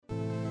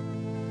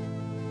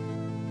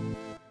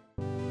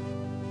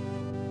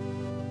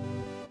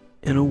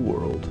In a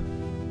world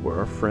where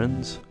our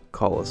friends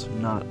call us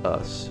not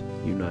us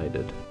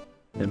united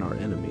and our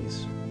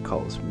enemies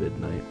call us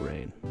midnight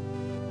rain,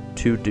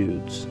 two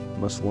dudes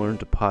must learn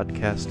to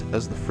podcast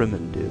as the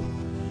Fremen do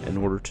in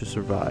order to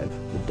survive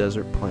the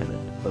desert planet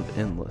of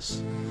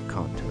endless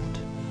content.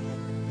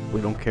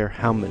 We don't care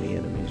how many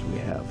enemies we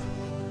have.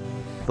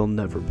 They'll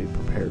never be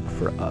prepared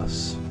for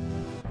us.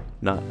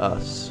 Not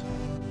us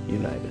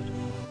united.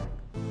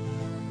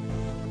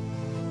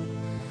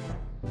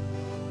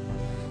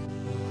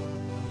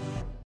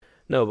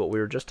 No, but we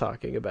were just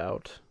talking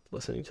about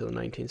listening to the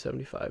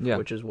 1975,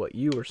 which is what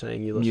you were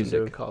saying you listened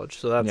to in college.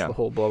 So that's the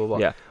whole blah, blah, blah.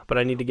 Yeah. But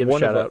I need to give a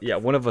shout out. Yeah,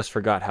 one of us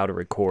forgot how to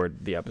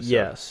record the episode.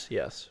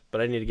 Yes. But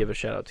I need to give a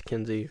shout out to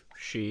Kinsey.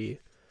 She,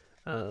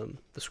 the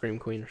Scream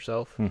Queen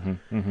herself.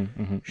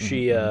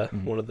 She,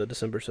 one of the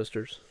December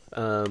sisters.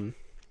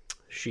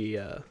 She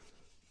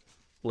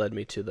led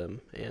me to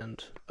them.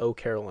 And Oh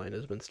Caroline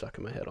has been stuck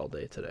in my head all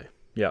day today.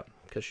 Yeah.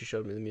 Because she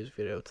showed me the music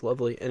video. It's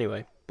lovely.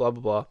 Anyway, blah,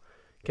 blah, blah.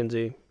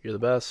 Kinsey, you're the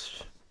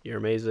best. You're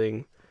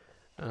amazing.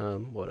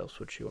 What else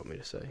would she want me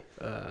to say?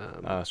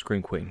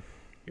 Scream Queen.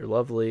 You're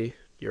lovely.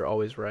 You're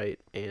always right,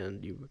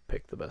 and you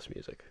pick the best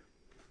music.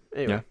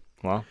 Anyway,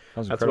 yeah. Wow,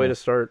 that's a way to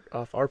start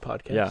off our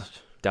podcast. Yeah,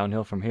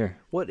 downhill from here.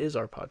 What is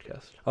our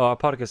podcast? Oh, our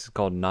podcast is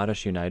called Not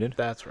Us United.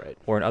 That's right.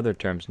 Or in other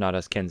terms, Not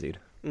Us Kenzied.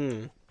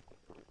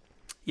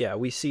 Yeah,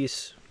 we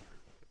cease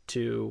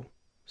to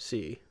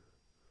see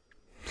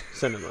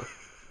cinema.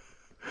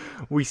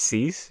 We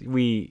cease.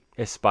 We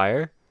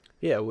aspire.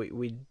 Yeah,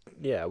 we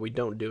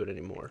don't do it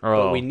anymore.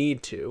 Oh. But we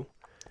need to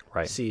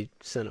right. see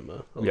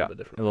cinema a little bit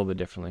differently. A little bit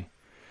differently.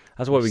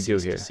 That's what we do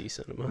here. We cease to see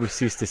cinema. We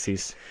cease to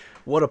cease.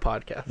 What a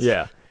podcast.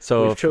 Yeah.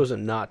 So we've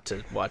chosen not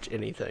to watch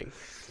anything.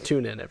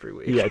 Tune in every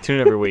week. Yeah, tune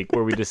in every week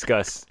where we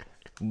discuss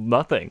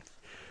nothing.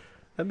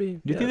 I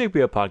mean, do you think there'd be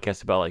a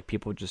podcast about like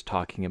people just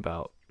talking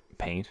about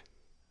paint?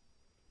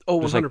 Oh,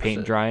 100%. Just like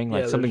paint drying,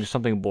 like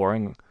something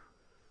boring.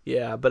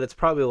 Yeah, but it's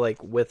probably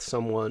like with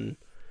someone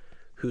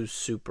who's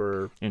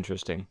super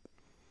interesting.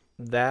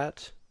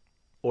 That,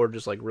 or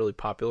just like really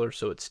popular,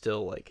 so it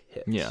still like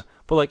hits. Yeah,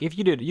 but like if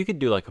you could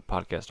do like a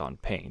podcast on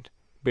paint.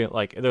 But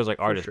like there's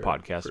like artist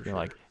podcasts,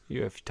 like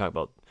if you talk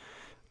about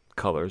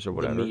colors or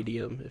whatever. The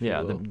medium, if you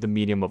will. the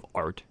medium of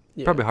art.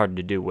 Yeah. Probably hard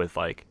to do with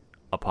like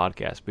a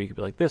podcast, but you could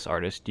be like, this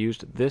artist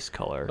used this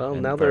color. Well,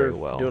 and now very they're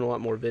well. doing a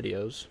lot more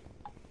videos.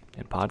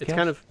 And podcasts. It's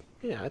kind of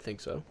I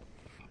think so.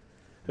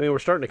 I mean, we're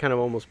starting to kind of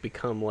almost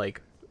become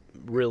like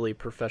really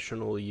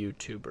professional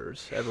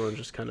YouTubers. Everyone's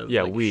just kind of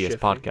like we shifting.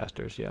 As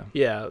podcasters,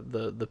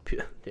 the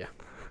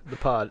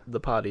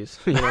potties,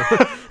 you know,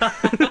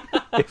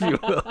 if you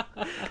will.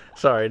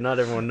 Sorry, not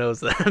everyone knows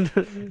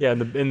that. Yeah,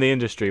 in the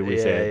industry we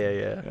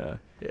say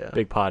yeah.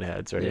 Big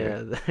podheads right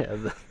here.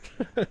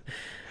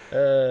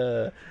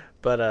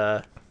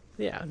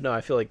 No,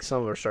 I feel like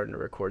some are starting to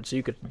record, so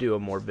you could do a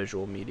more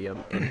visual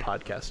medium in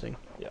podcasting.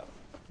 Yeah,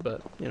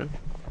 but you know,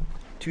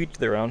 to each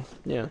their own.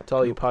 Yeah, to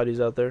all you potties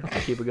out there,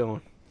 keep it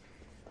going.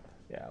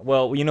 Yeah,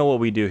 well, you know what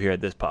we do here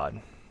at this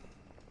pod?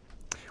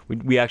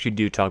 We actually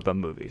do talk about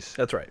movies.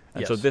 That's right.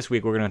 And so this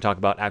week we're going to talk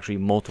about actually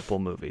multiple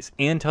movies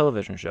and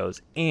television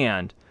shows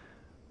and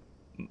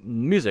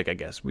music, I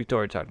guess. We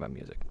already talked about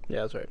music.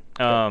 Yeah, that's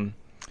right.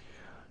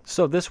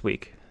 So this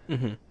week,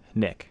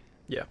 Nick.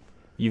 Yeah.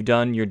 You've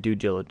done your due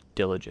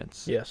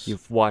diligence. Yes.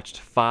 You've watched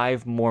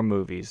 5 more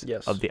movies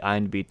of the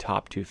IMDb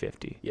top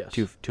 250. Yes.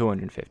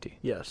 250.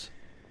 Yes.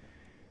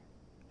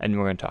 And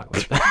we're going to talk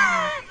about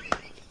that.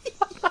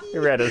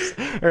 We're out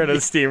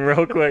of steam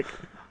real quick.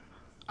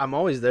 I'm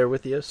always there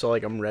with you, so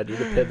like I'm ready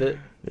to pivot.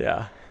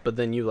 Yeah. But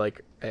then you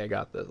like, hey, I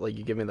got this. Like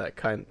you give me that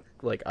kind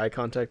like eye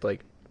contact,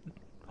 like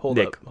hold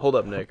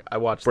up, Nick. I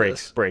watched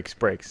this. Breaks.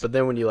 But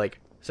then when you like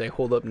say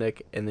hold up,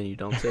 Nick, and then you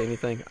don't say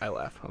anything, I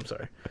laugh. I'm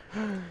sorry.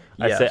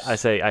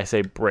 I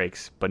say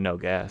brakes, but no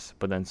gas.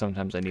 But then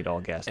sometimes I need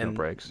all gas, no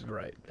brakes.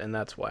 Right, and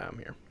that's why I'm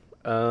here.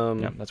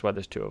 That's why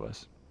there's 2 of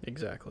us.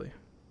 Exactly.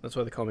 That's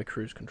why they call me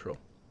cruise control.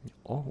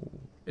 Oh.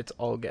 It's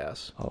all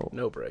gas. Oh.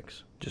 No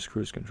brakes. Just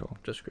cruise control.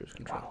 Just cruise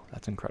control. Wow,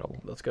 that's incredible.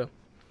 Let's go.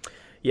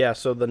 Yeah,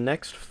 so the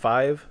next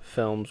 5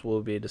 films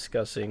we'll be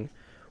discussing,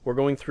 we're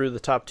going through the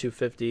top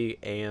 250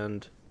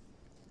 and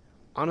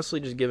honestly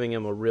just giving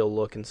them a real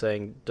look and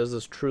saying, does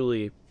this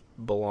truly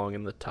belong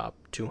in the top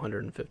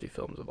 250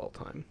 films of all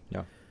time?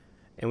 Yeah.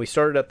 And we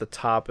started at the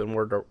top and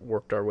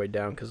worked our way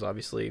down because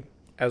obviously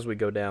as we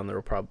go down there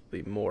will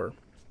probably be more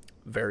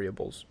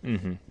variables.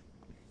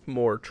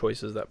 More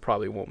choices that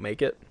probably won't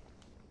make it.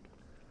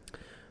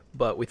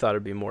 But we thought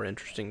it'd be more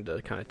interesting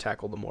to kind of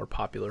tackle the more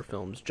popular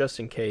films just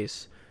in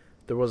case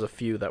there was a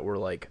few that were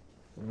like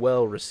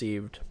well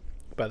received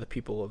by the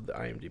people of the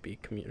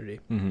IMDb community.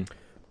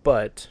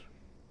 But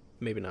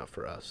maybe not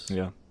for us.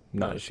 Yeah.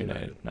 Not as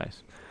United.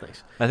 Nice.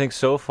 Thanks. I think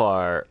so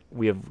far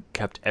we have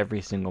kept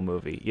every single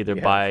movie either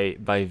by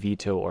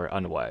veto or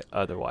otherwise.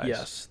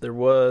 Yes,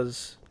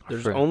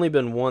 there's only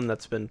been one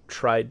that's been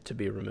tried to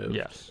be removed.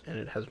 Yes. And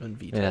it has been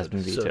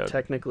vetoed. So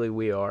technically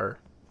we're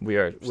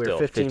still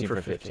 15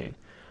 for 15.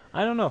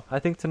 I don't know. I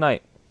think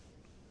tonight.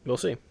 We'll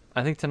see.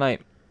 I think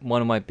tonight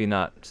one might be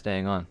not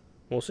staying on.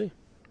 We'll see.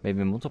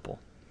 Maybe multiple.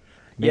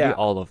 Maybe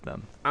all of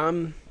them.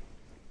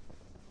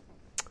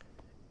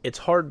 It's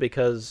hard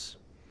because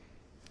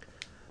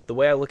the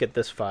way I look at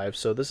this 5,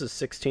 so this is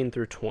 16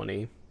 through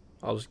 20.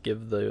 I'll just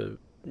give you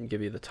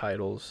the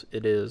titles.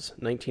 It is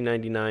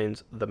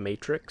 1999's The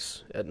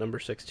Matrix at number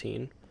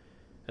 16.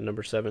 At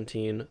number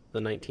 17,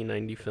 the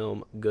 1990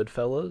 film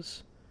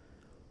Goodfellas.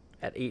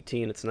 At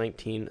 18, it's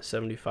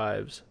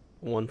 1975's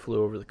One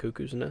Flew Over the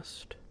Cuckoo's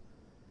Nest.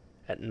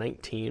 At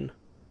 19,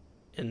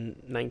 in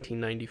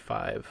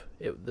 1995,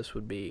 this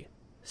would be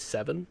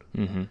Seven.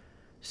 Mm-hmm.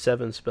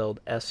 Seven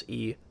spelled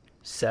S-E,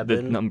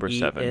 7. The number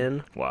 7.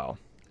 E-N. Wow.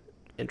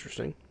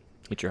 Interesting.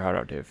 Eat your heart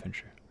out, David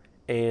Fincher.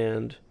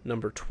 And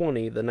number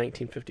 20, the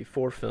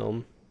 1954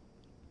 film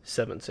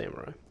Seven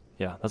Samurai.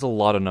 Yeah, that's a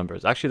lot of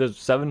numbers. Actually, there's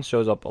 7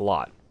 shows up a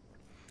lot.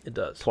 It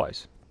does.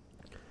 Twice.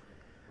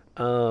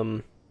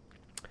 The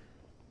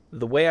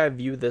way I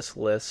view this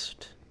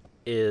list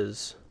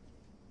is,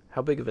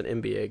 how big of an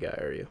NBA guy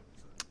are you?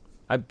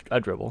 I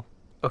dribble.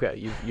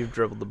 Okay, you've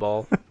dribbled the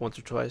ball once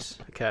or twice.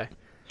 Okay.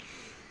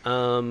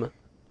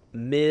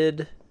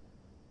 Mid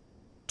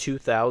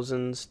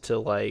 2000s to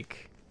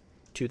like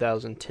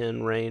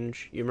 2010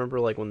 range. You remember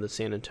like when the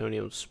San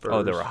Antonio Spurs?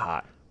 Oh, they were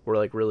hot. Were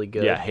like really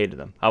good. Yeah, I hated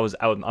them.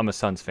 I'm a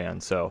Suns fan,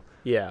 so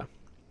yeah.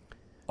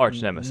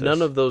 Arch nemesis.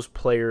 None of those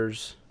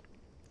players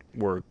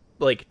were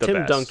like the Tim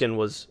best. Duncan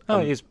was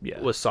yeah.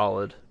 was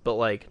solid, but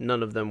like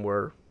none of them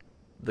were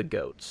the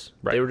GOATs.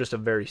 Right. They were just a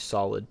very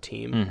solid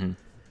team. Mm-hmm.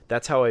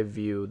 That's how I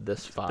view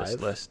this 5.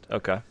 This list.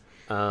 Okay.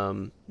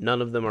 None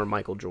of them are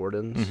Michael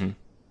Jordans, Mm-hmm.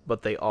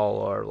 but they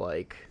all are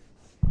like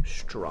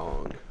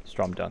strong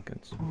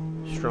Duncans.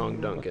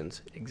 Strong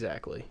Duncans.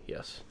 Exactly.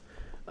 Yes.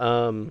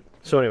 So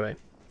anyway,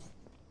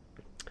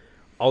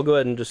 I'll go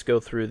ahead and just go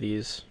through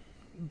these,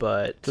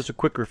 but Just a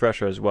quick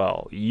refresher as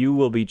well. You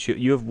will be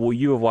you have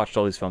watched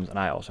all these films, and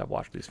I also have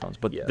watched these films.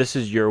 But Yes. This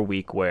is your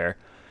week where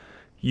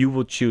you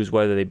will choose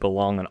whether they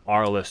belong on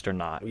our list or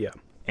not. yeah.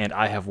 And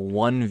I have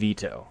one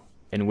veto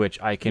in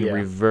which I can Yeah.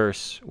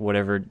 reverse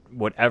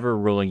whatever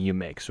ruling you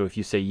make. So if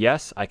you say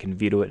yes, I can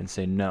veto it and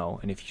say no.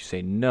 And if you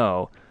say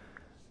no,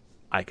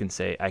 I can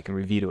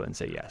reveto it and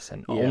say yes.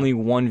 And Yeah. only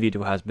one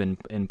veto has been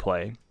in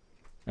play,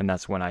 and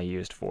that's when I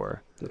used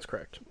for That's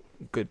correct.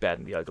 Good, Bad,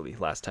 and the Ugly.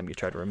 Last time you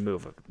tried to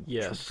remove a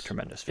Yes.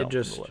 tremendous film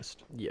just- from the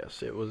list.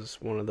 Yes, it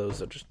was one of those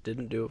that just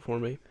didn't do it for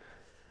me.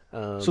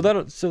 So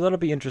that'll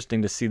be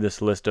interesting to see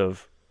this list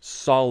of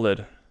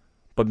solid,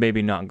 but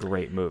maybe not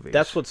great movies.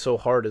 That's what's so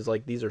hard is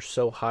like these are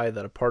so high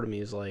that a part of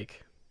me is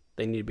like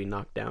they need to be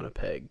knocked down a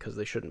peg because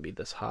they shouldn't be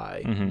this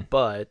high. Mm-hmm.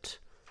 But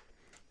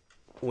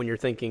when you're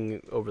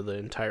thinking over the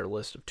entire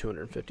list of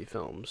 250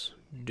 films,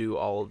 do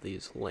all of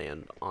these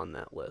land on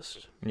that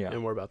list? Yeah.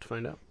 And we're about to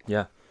find out.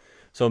 Yeah.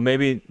 So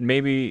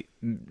maybe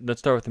let's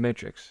start with The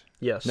Matrix.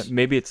 Yes.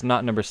 Maybe it's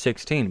not number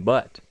 16,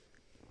 but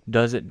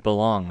does it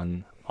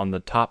belong on the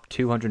top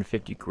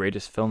 250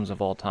 greatest films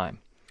of all time?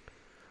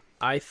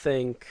 I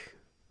think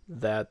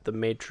that The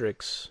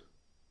Matrix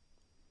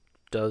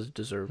does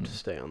deserve to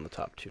stay on the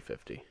top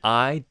 250.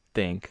 I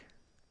think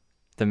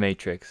The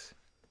Matrix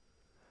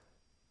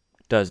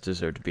does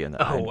deserve to be in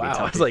the Oh, IMDb wow. I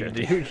top was like,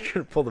 250. dude, you're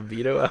going to pull the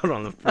veto out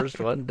on the first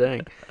one?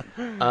 Dang.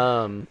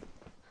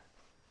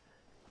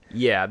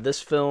 Yeah, this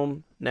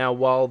film, now,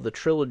 while the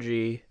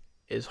trilogy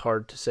is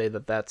hard to say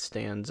that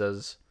stands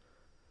as,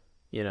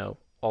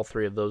 all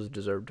 3 of those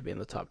deserve to be in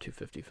the top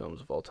 250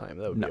 films of all time.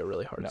 That would be a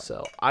really hard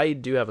sell. I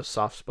do have a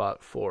soft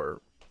spot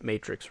for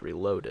Matrix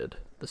Reloaded,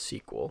 the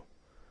sequel.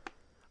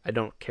 I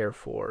don't care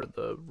for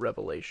the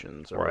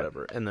Revelations or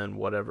whatever, and then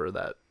whatever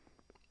that...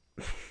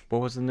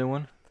 What was the new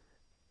one?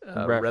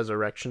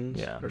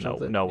 Resurrections or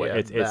something. No, yeah,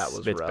 it's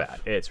rough. bad.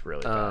 It's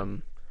really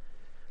bad.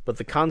 But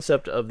the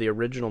concept of the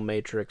original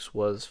Matrix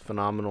was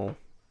phenomenal.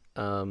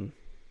 I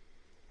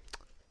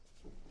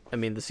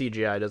mean, the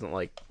CGI doesn't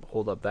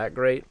hold up that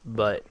great,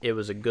 but it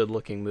was a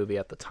good-looking movie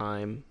at the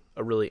time,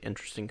 a really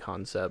interesting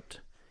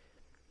concept,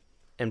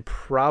 and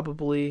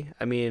probably,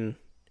 I mean,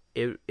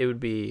 it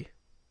would be.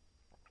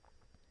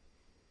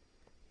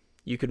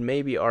 You could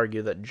maybe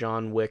argue that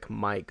John Wick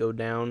might go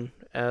down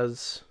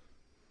as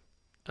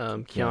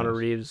Keanu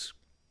Reeves'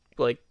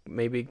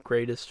 maybe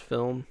greatest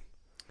film.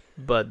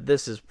 But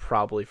this is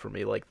probably for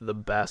me the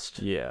best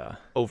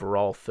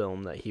overall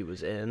film that he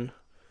was in.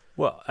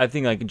 Well, I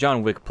think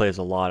John Wick plays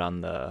a lot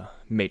on the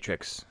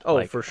Matrix.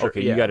 Oh, for sure.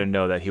 Okay, yeah. you got to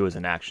know that he was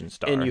an action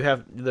star. And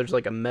there's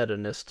a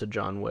meta-ness to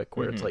John Wick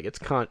where it's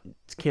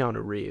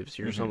Keanu Reeves.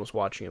 You're just almost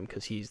watching him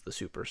because he's the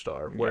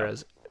superstar.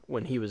 Whereas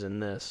when he was in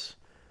this,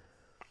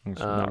 it's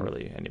not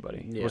really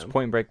anybody. Yeah. Was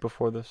Point Break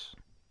before this?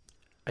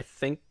 I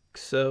think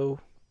so.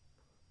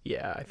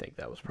 Yeah, I think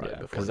that was probably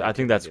before. Because I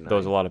think there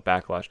was a lot of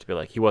backlash to be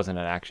like, he wasn't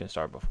an action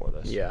star before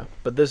this. Yeah,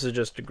 but this is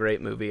just a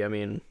great movie. I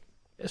mean,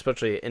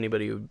 especially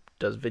anybody who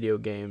does video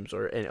games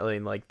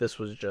this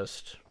was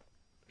just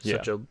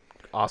such a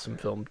awesome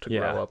film to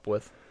grow up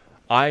with.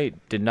 I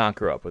did not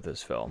grow up with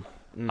this film.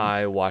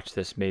 I watched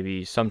this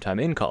maybe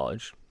sometime in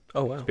college.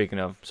 Oh, wow. Speaking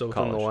of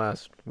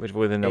college.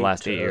 within the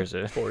last 8 years.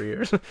 4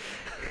 years.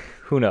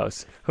 Who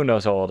knows? Who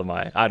knows how old am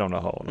I? I don't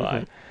know how old am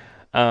I.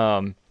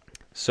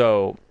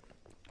 So,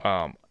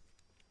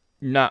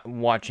 not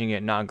watching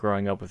it, not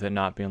growing up with it,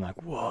 not being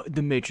like, whoa,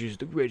 The Matrix is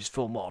the greatest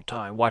film of all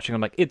time. Watching,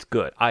 I'm like, it's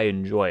good. I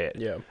enjoy it.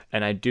 Yeah.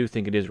 And I do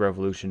think it is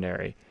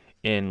revolutionary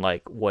in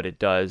like what it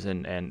does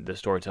and the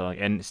storytelling,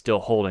 and still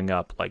holding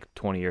up like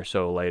 20 or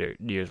so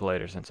years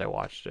later since I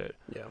watched it.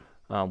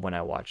 Yeah. When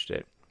I watched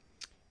it.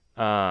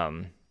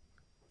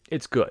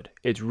 It's good.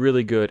 It's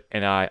really good,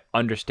 and I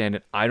understand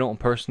it. I don't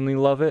personally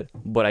love it,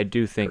 but I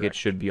do think it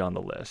should be on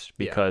the list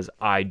because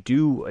I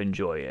do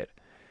enjoy it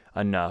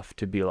enough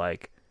to be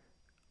like,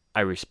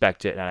 I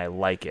respect it and I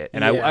like it.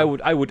 And I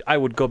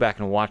would go back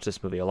and watch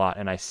this movie a lot,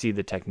 and I see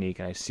the technique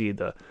and I see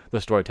the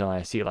storytelling.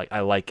 I see like I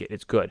like it.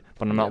 It's good,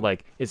 but I'm not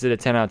like, is it a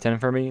 10 out of 10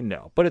 for me?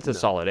 No, but it's a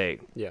solid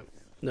 8. Yeah.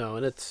 No,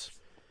 and it's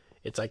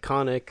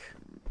iconic.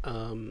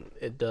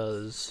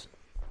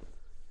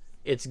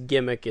 Its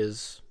gimmick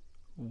is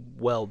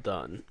well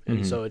done,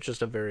 and so it's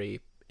just a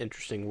very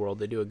interesting world.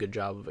 They do a good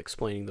job of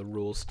explaining the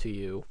rules to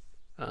you.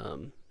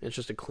 It's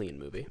just a clean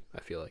movie,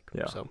 I feel like.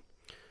 Yeah. So,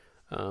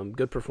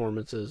 good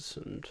performances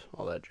and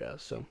all that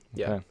jazz. So,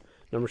 yeah. Okay.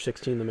 Number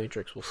 16, The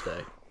Matrix will stay.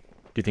 Do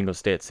you think it'll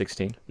stay at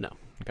 16? No.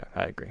 Okay,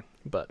 I agree.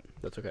 But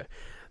that's okay.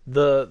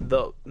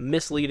 The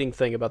misleading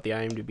thing about the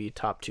IMDb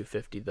top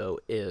 250, though,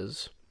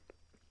 is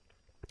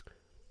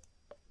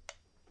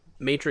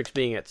Matrix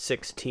being at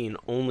 16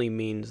 only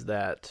means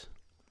that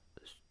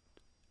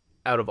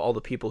out of all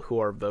the people who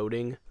are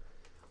voting,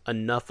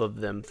 enough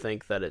of them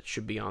think that it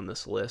should be on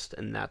this list,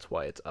 and that's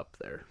why it's up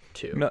there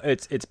too. No,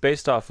 it's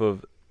based off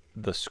of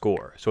the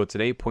score, so it's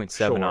an 8.7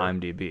 Sure. on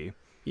IMDb,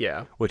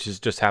 Yeah, which is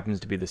just happens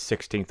to be the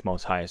 16th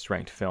most highest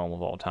ranked film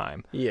of all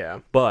time. yeah.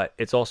 But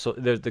it's also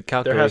there's the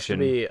calculation. There has to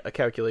be a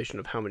calculation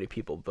of how many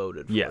people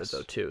voted for Yes. it,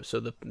 though, too. So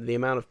the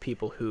amount of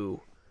people who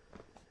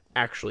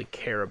actually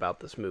care about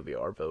this movie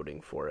are voting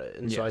for it,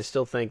 and so I Yes.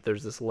 still think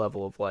there's this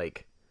level of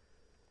like,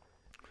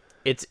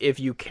 it's if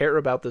you care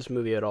about this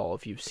movie at all,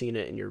 if you've seen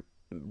it and you're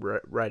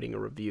writing a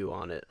review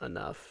on it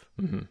enough,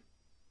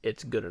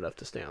 it's good enough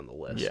to stay on the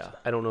list. Yeah.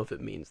 I don't know if it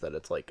means that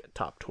it's like a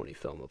top 20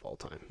 film of all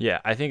time.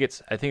 Yeah, I think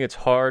it's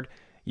hard.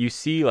 You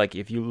see, like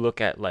if you look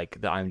at like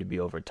the IMDb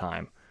over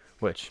time,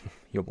 which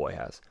your boy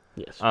has,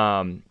 Yes.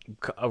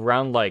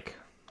 around like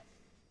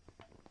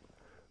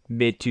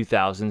mid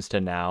 2000s to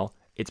now,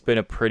 it's been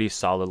a pretty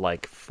solid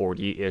like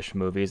 40-ish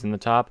movies in the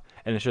top,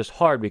 and it's just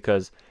hard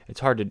because it's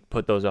hard to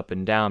put those up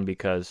and down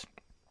because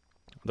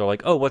they're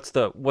like, oh, what's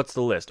the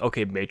list?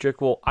 Okay,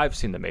 Matrix. Well, I've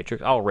seen the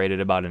Matrix. I'll rate it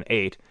about an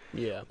 8.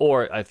 Yeah.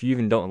 Or if you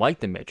even don't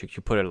like the Matrix,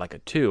 you put it like a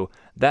 2.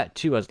 That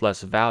 2 has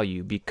less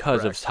value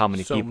because Correct. of how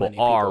many So people many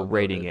are people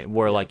rating voted. it.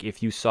 Where like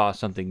if you saw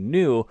something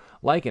new,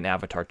 like an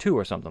Avatar 2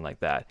 or something like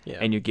that, Yeah.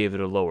 and you gave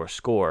it a lower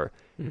score,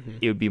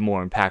 it would be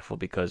more impactful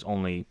because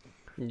only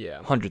Yeah.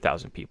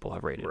 100,000 people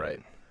have rated Right.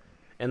 it.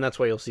 And that's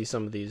why you'll see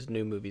some of these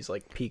new movies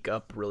like peak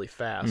up really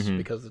fast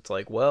because it's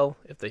like, well,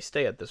 if they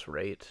stay at this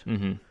rate,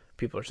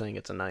 people are saying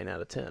it's a 9 out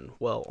of 10.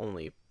 Well,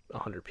 only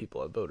 100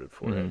 people have voted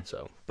for it,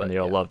 so but And they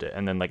all loved it.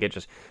 And then like it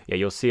just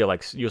you'll see a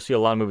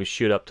lot of movies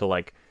shoot up to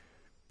like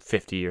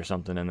 50 or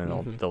something, and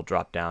then they'll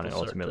drop down, and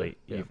They'll start to- ultimately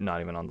yeah. you're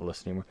not even on the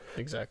list anymore.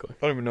 Exactly.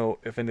 I don't even know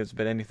if there's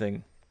been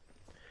anything.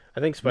 I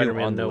think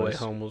Spider-Man on the No Way list.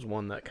 Home was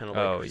one that kind of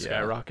Oh, like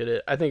yeah.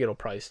 skyrocketed. I think it'll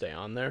probably stay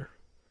on there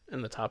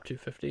in the top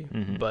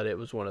 250, but it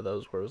was one of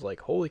those where it was like,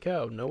 holy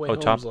cow, No Way Oh,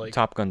 Home's like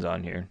Top Gun's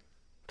on here.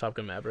 Top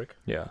Gun Maverick.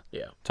 Yeah.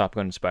 Yeah. Top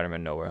Gun and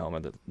Spider-Man No Way Home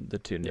are the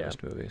two Yeah.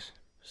 newest movies.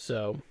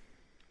 So,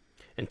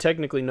 and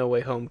technically No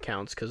Way Home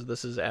counts because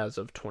this is as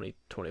of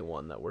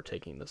 2021 that we're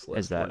taking this list.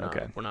 Is that we're not,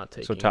 okay? We're not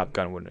taking. So Top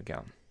Gun wouldn't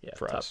count. Yeah,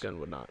 for Top us. Gun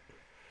would not.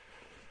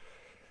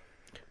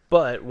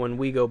 But when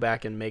we go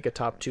back and make a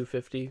top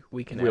 250,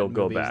 we can We'll add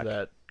go movies back.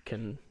 that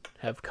can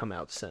have come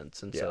out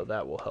since, and so Yeah.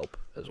 that will help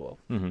as well.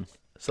 Mm-hmm.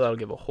 So that'll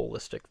give a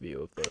holistic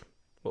view of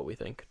what we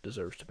think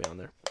deserves to be on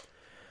there.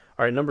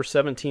 All right, number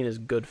 17 is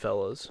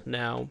Goodfellas.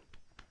 Now,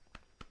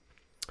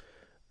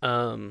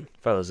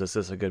 Fellas, is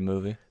this a good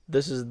movie?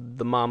 this is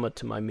the mama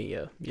to my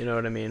Mia. You know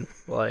what I mean?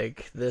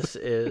 Like, this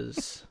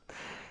is...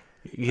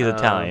 He's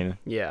Italian.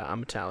 Yeah,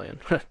 I'm Italian.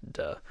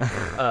 Duh.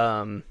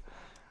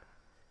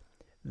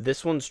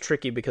 This one's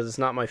tricky because it's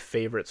not my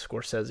favorite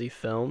Scorsese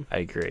film. I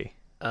agree.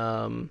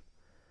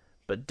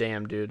 But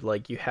damn, dude,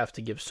 like, you have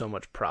to give so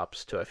much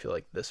props to, I feel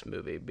like, this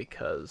movie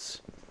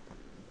because,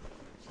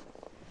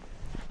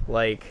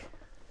 like,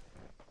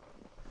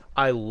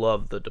 I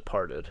love The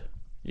Departed,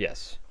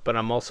 Yes. but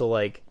I'm also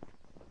like,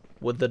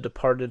 would The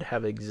Departed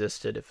have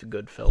existed if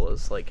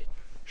Goodfellas, like,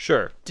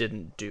 Sure.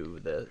 didn't do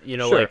the, you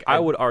know, Sure. like, I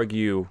would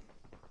argue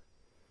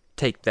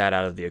take that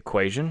out of the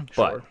equation,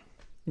 but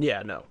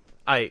yeah, no,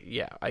 I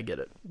get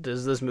it.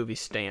 Does this movie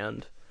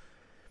stand?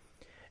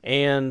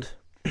 And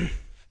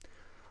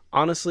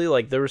honestly,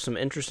 like, there were some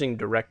interesting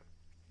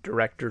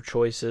director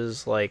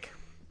choices, like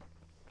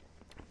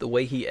the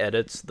way he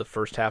edits the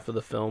first half of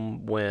the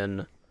film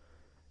when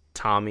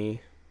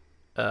Tommy,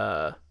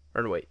 or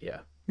no, wait, yeah,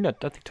 no,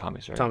 I think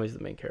Tommy's right. Tommy's the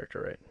main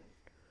character, right?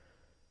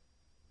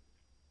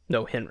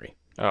 No, Henry.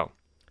 Oh.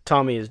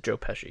 Tommy is Joe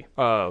Pesci.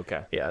 Oh,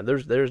 okay. Yeah,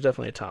 there's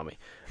definitely a Tommy.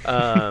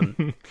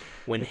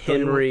 When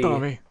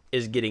Henry,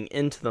 is getting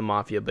into the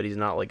mafia, but he's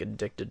not like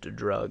addicted to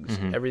drugs.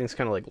 Mm-hmm. Everything's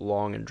kind of like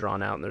long and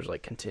drawn out, and there's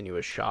like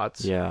continuous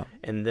shots. Yeah.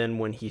 And then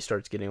when he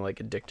starts getting like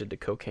addicted to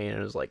cocaine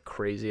and is like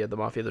crazy at the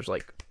mafia, there's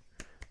like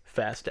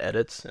fast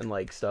edits and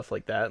like stuff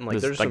like that. And like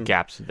there's like some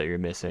gaps that you're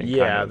missing.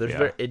 Yeah,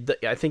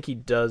 I think he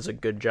does a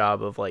good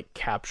job of like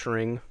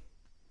capturing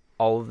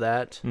all of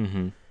that.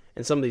 Mm-hmm.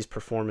 And some of these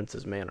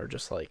performances, man, are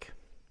just like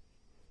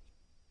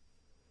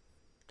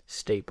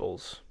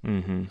staples.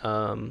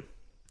 Mm-hmm.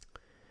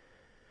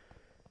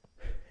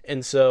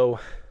 And so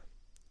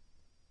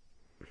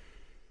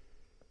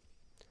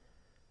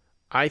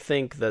I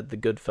think that The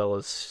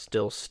Goodfellas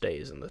still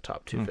stays in the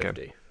top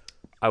 250. Okay.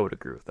 I would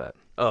agree with that.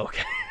 Oh,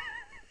 okay.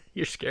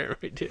 You're scaring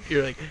me, dude.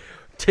 You're like,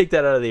 take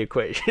that out of the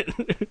equation.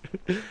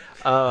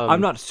 I'm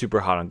not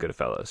super hot on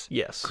Goodfellas.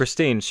 Yes.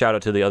 Christine, shout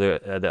out to the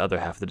other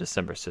half of the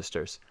December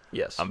Sisters.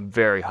 Yes. I'm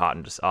very hot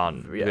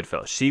on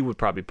Goodfellas. She would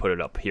probably put it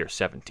up here,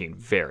 17,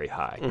 very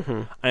high. Mm-hmm.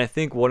 And I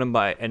think one of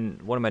my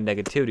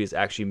negativities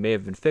actually may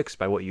have been fixed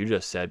by what you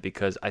just said,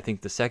 because I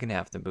think the second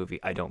half of the movie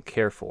I don't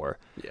care for.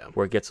 Yeah.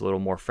 Where it gets a little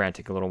more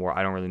frantic, a little more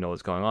I don't really know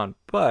what's going on.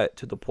 But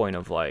to the point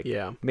of like,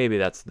 maybe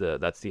that's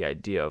the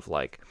idea of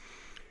like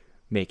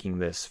making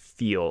this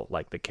feel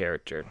like the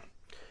character.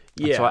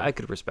 Yeah. And so I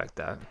could respect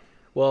that.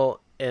 Well,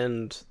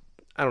 and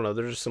I don't know,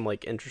 there's just some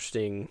like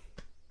interesting,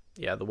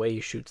 the way he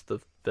shoots the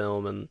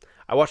film. And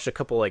I watched a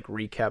couple like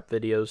recap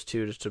videos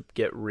too, just to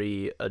get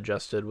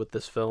readjusted with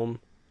this film,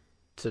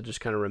 to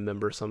just kind of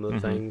remember some of the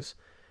things.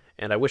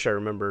 And I wish I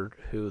remembered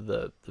who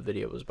the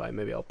video was by.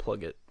 Maybe I'll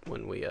plug it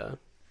when we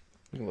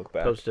look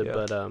back, post it.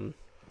 But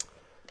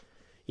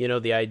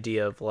the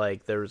idea of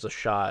like there was a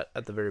shot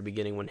at the very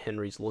beginning when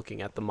Henry's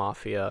looking at the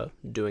mafia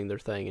doing their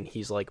thing, and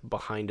he's like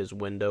behind his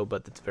window,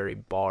 but it's very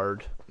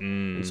barred.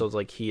 And so it's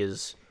like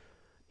he's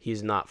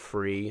not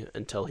free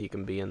until he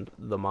can be in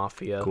the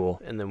mafia.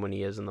 Cool. And then when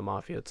he is in the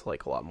mafia, it's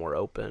like a lot more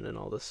open and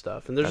all this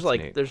stuff. And there's That's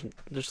like neat.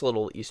 there's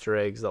little Easter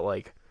eggs that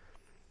like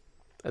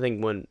I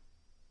think when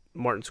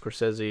Martin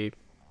Scorsese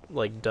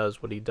like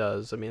does what he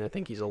does, I mean, I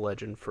think he's a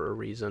legend for a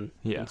reason.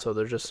 Yeah. And so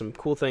there's just some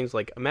cool things.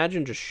 Like,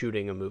 imagine just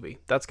shooting a movie.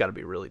 That's got to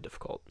be really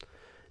difficult.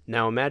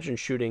 Now imagine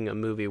shooting a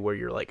movie where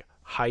you're like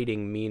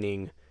hiding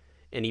meaning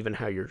and even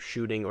how you're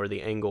shooting or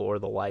the angle or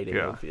the lighting.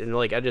 Yeah. And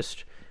like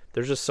there's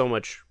just so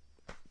much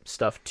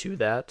stuff to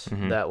that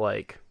that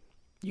like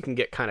you can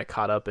get kind of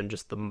caught up in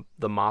just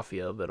the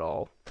mafia of it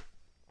all.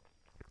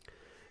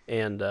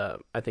 And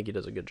I think he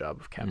does a good job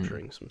of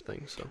capturing some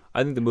things. So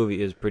I think the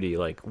movie is pretty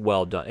like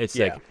well done. It's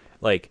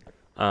like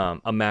a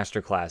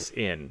masterclass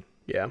in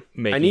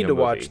making I need a to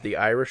movie. watch The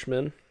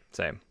Irishman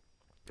Same.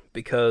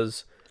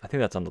 because I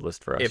think that's on the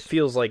list for us. it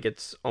feels like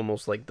it's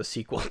almost like the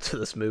sequel to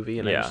this movie,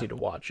 and I just need to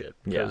watch it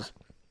because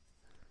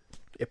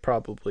it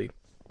probably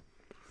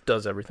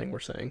does everything we're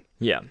saying.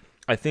 Yeah,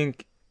 I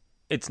think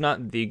it's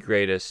not the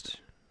greatest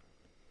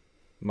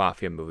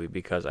mafia movie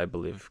because I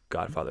believe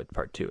Godfather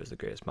Part 2 is the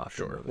greatest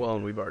mafia movie. Well,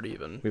 and we've gone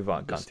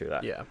through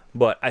that. Yeah.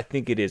 But I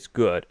think it is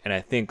good, and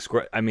I think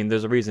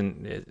there's a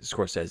reason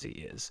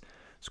Scorsese is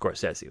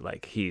Scorsese.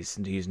 Like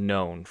he's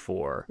known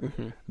for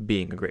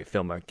being a great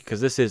filmmaker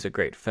because this is a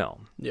great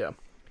film. Yeah.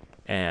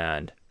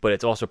 But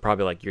it's also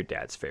probably like your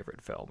dad's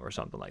favorite film or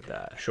something like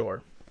that.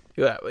 Sure.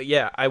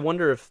 Yeah. I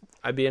wonder if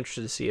I'd be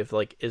interested to see if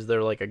like is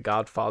there like a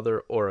Godfather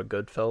or a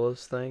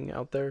Goodfellas thing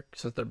out there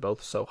since they're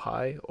both so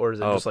high, or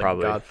is it just like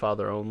probably.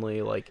 Godfather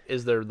only? Like,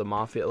 is there the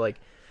mafia? Like,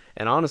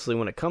 and honestly,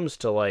 when it comes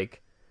to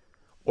like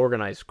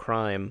organized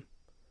crime,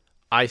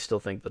 I still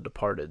think The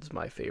Departed's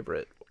my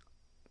favorite.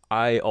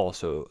 I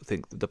also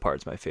think The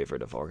Departed's my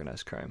favorite of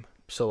organized crime.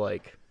 So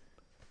like,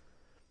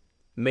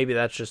 maybe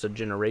that's just a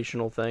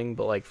generational thing,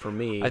 but like for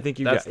me, I think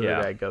that's the movie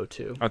I go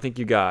to. I think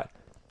you got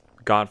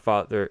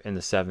Godfather in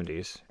the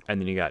 70s, and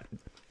then you got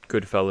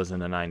Goodfellas in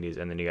the 90s,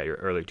 and then you got your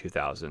early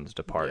 2000s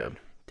Departed. Yeah.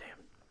 Damn,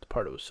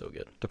 Departed was so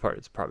good.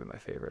 Departed's probably my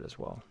favorite as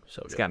well.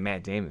 So It's good. got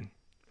Matt Damon.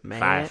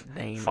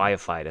 Damon.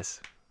 Firefighters.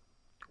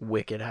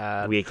 Wicked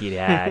Hat. Wicked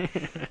Hat.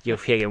 You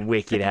fucking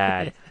Wicked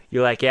Hat.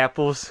 You like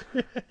apples?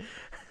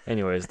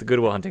 Anyways, The Good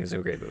Will Hunting is a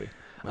great movie.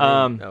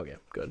 Okay,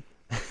 good.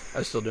 I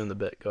was still doing the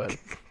bit. Go ahead.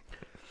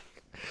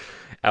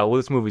 Well,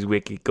 this movie's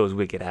goes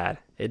Wicked Hat.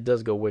 It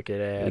does go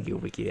Wicked Hat.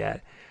 Wicked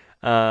Hat.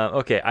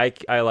 Okay,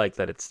 I like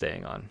that it's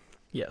staying on.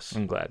 Yes.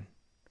 I'm glad.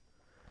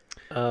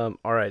 All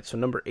right, so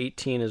number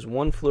 18 is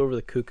One Flew Over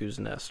the Cuckoo's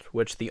Nest,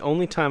 which the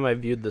only time I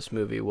viewed this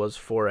movie was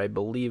for, I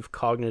believe,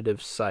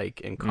 cognitive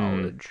psych in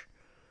college.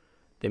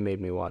 They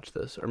made me watch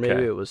this. Or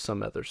maybe it was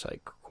some other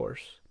psych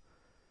course.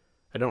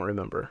 I don't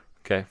remember.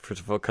 Okay,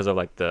 because of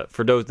like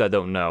for those that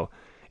don't know,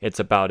 it's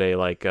about a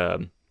like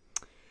the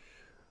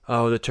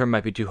term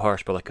might be too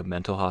harsh, but like a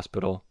mental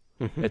hospital.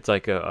 It's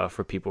like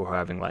for people who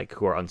are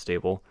who are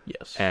unstable.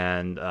 Yes.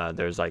 And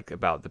there's like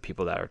about the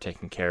people that are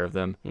taking care of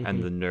them,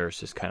 and the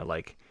nurse is kind of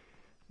like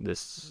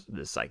this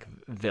like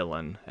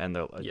villain, and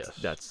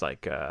that's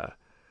like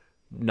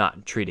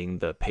not treating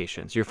the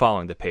patients. You're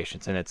following the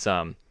patients, and it's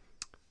oh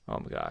my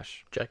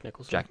gosh, Jack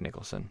Nicholson. Jack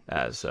Nicholson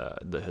as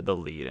the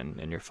lead,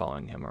 and you're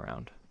following him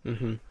around.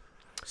 Mm-hmm.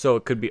 So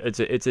it could be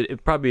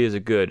it probably is a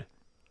good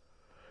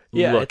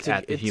look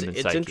at the human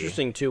psyche. It's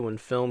interesting too when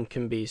film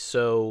can be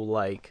so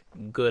like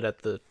good at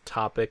the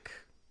topic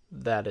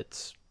that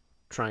it's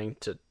trying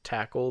to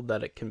tackle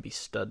that it can be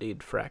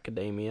studied for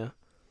academia.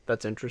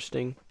 That's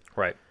interesting.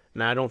 Right.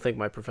 Now, I don't think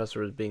my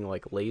professor was being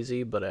like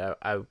lazy, but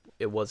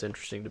it was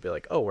interesting to be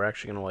like, oh, we're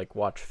actually gonna like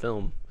watch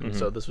film, and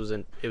so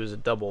it was a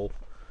double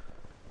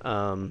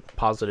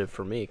positive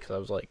for me because I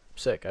was like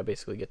sick. I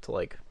basically get to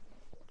like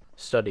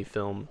study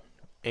film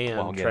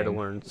and try to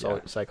learn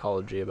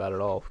psychology about it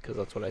all because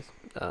that's what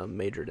I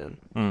majored in.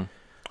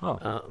 Oh,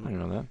 I didn't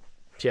know that.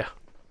 Yeah,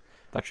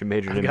 thought you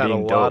majored in got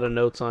being a dope. lot of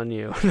notes on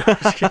you.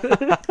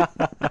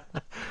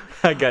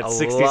 I got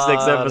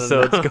 66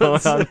 episodes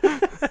going on.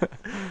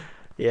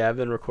 Yeah, I've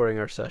been recording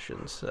our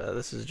sessions.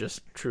 This is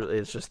just truly,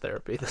 it's just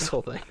therapy, this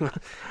whole thing.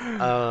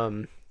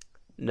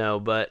 No,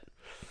 but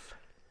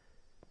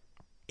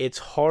it's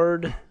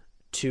hard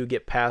to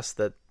get past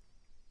that.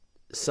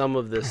 Some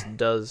of this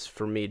does,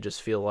 for me,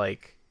 just feel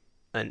like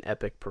an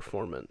epic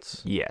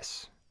performance.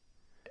 Yes.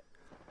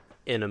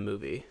 In a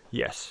movie.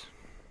 Yes.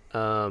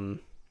 And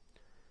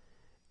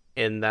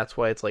that's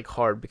why it's like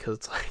hard because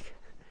it's like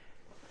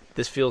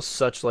this feels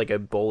such like a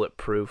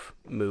bulletproof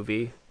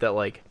movie that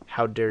like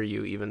how dare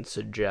you even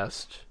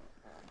suggest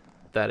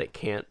that it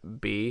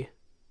can't be.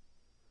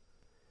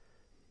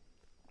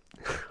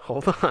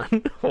 Hold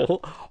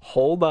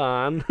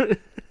on.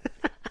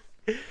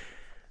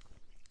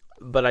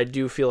 But I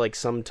do feel like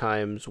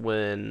sometimes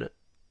when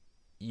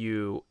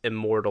you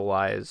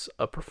immortalize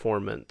a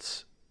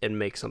performance and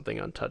make something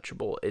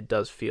untouchable, it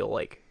does feel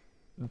like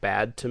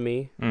bad to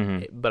me.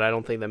 But I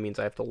don't think that means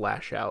I have to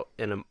lash out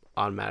and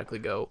automatically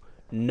go,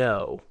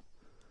 no.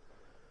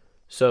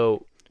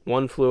 So,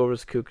 One Flew Over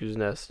the Cuckoo's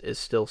Nest is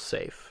still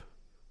safe.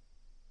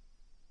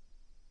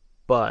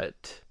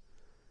 But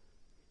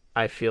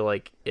I feel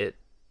like it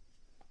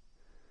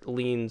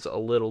leans a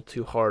little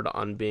too hard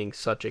on being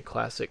such a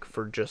classic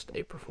for just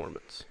a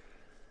performance.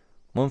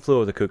 One Flew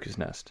Over the Cuckoo's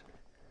Nest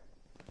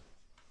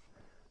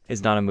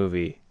is not a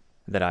movie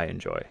that I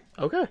enjoy.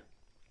 Okay.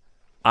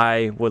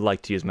 I would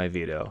like to use my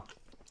veto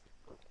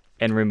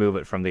and remove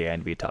it from the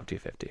IMDb Top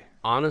 250.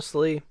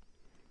 Honestly,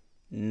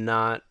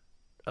 not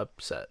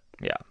upset.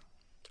 Yeah.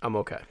 I'm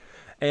okay.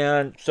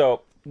 And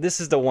so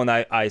this is the one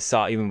I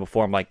saw even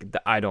before. I'm like,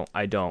 I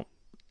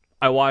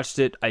watched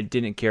it. I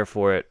didn't care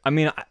for it. I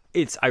mean,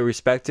 I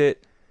respect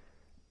it.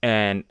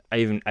 And I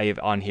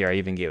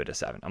even gave it a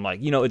 7. I'm like,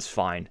 it's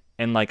fine.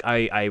 And like,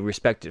 I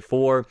respect it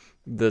for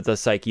the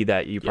psyche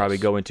that you probably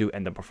go into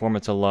and the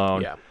performance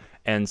alone. Yeah.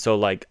 And so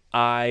like,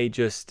 I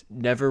just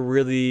never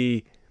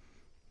really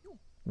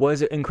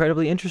was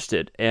incredibly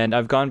interested. And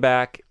I've gone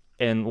back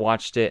and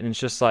watched it and it's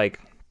just like,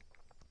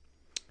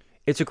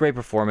 it's a great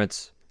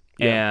performance.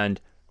 Yeah.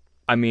 And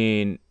I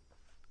mean,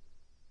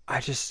 I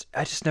just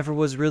never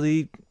was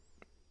really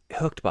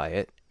hooked by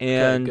it.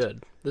 And okay,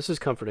 good. This is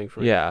comforting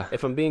for me. Yeah.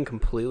 If I'm being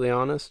completely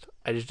honest,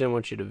 I just didn't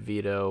want you to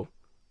veto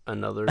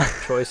another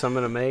choice I'm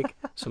gonna make.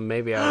 So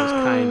maybe I was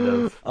kind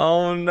of.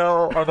 Oh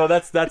no!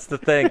 That's the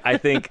thing. I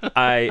think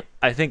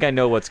I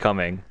know what's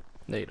coming.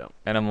 No, you don't.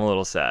 And I'm a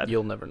little sad.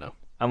 You'll never know.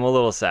 I'm a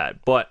little sad,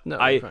 but no,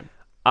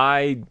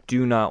 I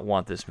do not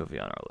want this movie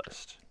on our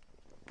list.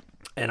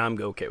 And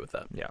I'm okay with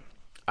that. Yeah.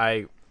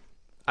 I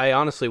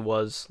honestly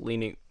was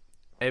leaning.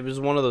 It was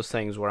one of those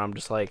things where I'm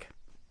just like,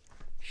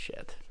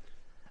 shit.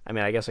 I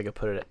mean, I guess I could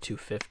put it at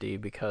 250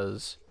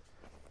 because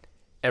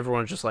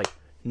everyone's just like,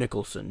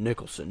 Nicholson.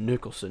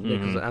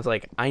 Mm-hmm. I was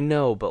like, I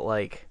know, but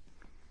like,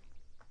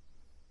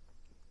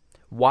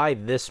 why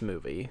this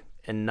movie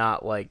and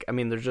not like, I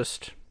mean, there's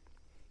just,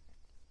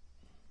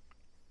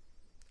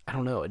 I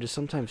don't know. It just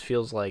sometimes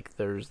feels like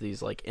there's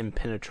these like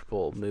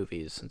impenetrable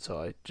movies. And so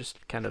I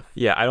just kind of.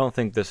 Yeah, I don't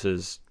think this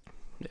is.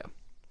 Yeah.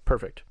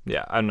 Perfect.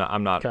 Yeah, I'm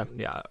not. Okay.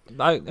 Yeah,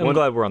 I'm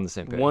glad we're on the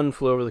same page. One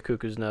Flew Over the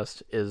Cuckoo's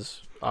Nest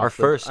is our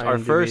first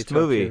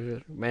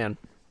movie. Man,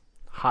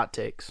 hot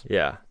takes.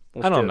 Yeah,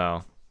 I don't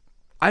know.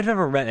 I've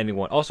never met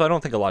anyone. Also, I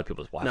don't think a lot of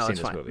people have seen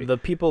this movie. The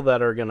people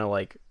that are gonna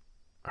like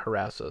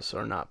harass us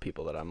are not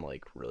people that I'm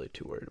like really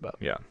too worried about.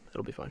 Yeah,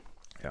 it'll be fine.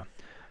 Yeah.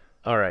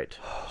 All right.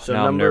 So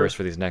now I'm nervous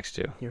for these next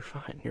two. You're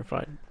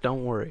fine.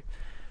 Don't worry.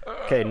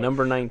 Okay,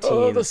 number 19.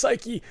 Oh, the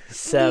psyche.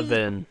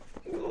 7.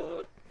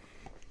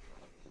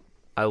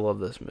 I love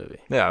this movie.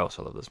 Yeah, I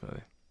also love this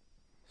movie.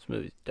 This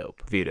movie's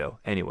dope. Veto.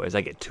 Anyways,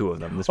 I get 2 of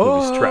them. This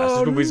movie's trash.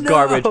 This movie's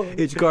garbage.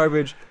 It's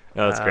garbage.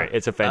 No, that's great.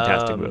 It's a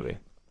fantastic movie.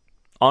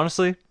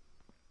 Honestly,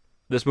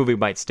 this movie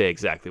might stay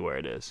exactly where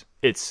it is.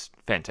 It's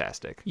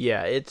fantastic.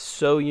 Yeah, it's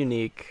so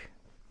unique,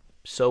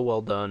 so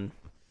well done.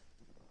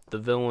 The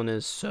villain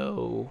is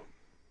so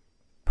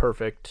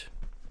perfect.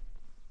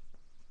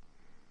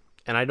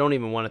 And I don't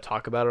even want to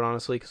talk about it,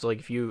 honestly, because like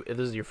if this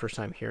is your first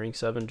time hearing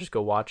 7, just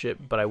go watch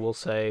it. But I will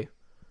say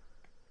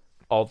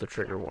all the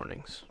trigger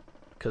warnings,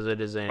 because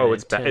it is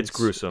it's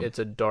gruesome. It's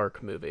a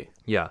dark movie.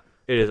 Yeah,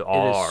 it is. It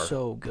is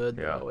so good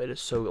though. It is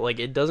so like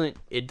it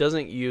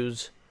doesn't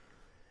use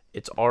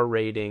its R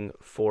rating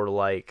for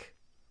like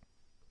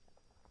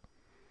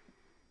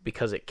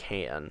because it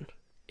can.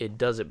 It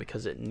does it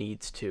because it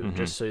needs to,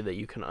 just so that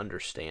you can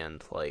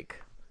understand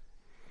like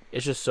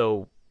It's just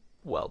so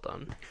well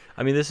done.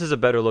 I mean, this is a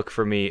better look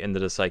for me into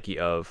the psyche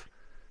of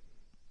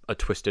a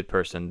twisted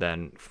person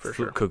than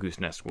Cuckoo's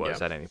Nest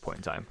was at any point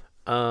in time.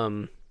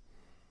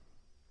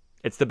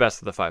 It's the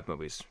best of the 5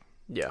 movies.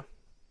 Yeah.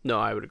 No,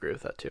 I would agree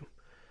with that too.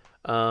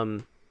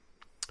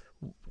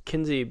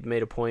 Kinsey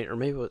made a point, or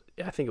maybe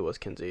I think it was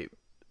Kinsey.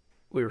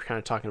 We were kind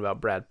of talking about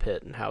Brad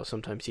Pitt and how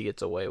sometimes he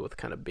gets away with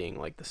kind of being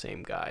like the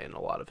same guy in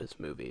a lot of his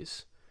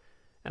movies.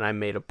 And I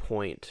made a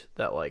point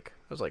that like,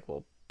 I was like,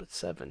 well, but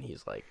Seven,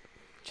 she's like,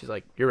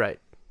 you're right.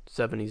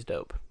 7, he's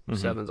dope.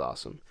 7's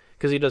awesome.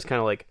 Because he does kind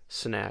of like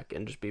snack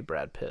and just be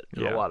Brad Pitt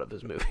in a lot of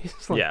his movies.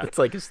 It's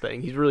like his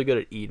thing. He's really good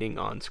at eating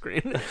on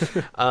screen.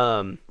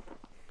 And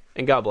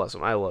God bless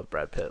him. I love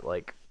Brad Pitt.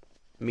 Like,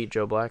 Meet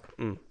Joe Black.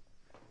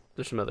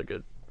 There's some other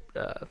good.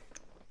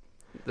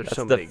 That's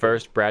so many. The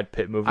first Brad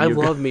Pitt movie. I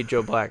love Meet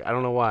Joe Black. I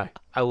don't know why.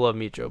 I love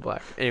Meet Joe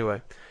Black.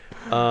 Anyway,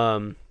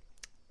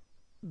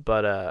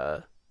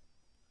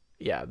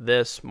 yeah,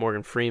 this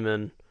Morgan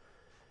Freeman,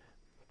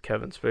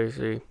 Kevin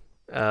Spacey,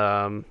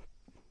 but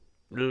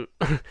he's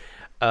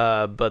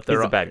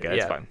the bad guy.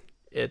 It's fine.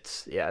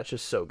 It's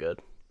just so good.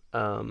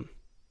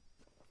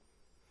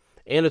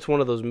 And it's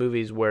one of those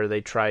movies where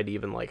they try to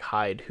even like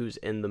hide who's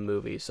in the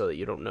movie so that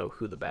you don't know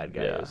who the bad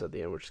guy is at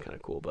the end, which is kind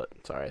of cool. But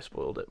sorry, I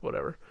spoiled it.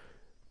 Whatever.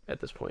 At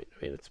this point,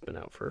 I mean, it's been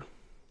out for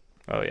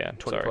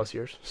 20 plus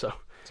years. So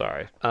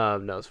sorry.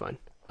 No, it's fine.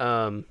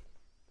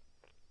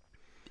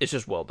 It's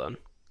just well done.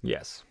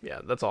 Yes.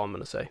 Yeah, that's all I'm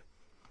gonna say.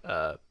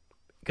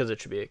 Because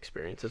it should be an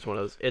experience. It's one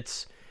of those.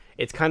 It's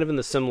kind of in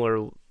the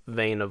similar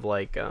vein of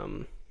like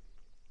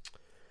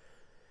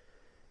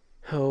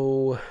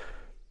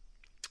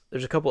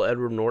there's a couple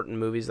Edward Norton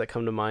movies that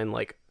come to mind,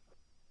 like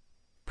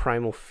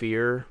Primal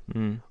Fear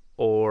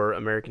or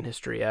American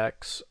History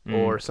X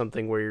or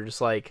something where you're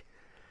just like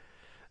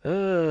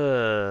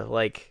it's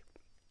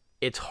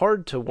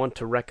hard to want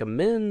to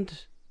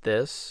recommend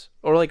this,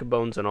 or like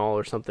Bones and All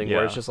or something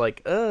where it's just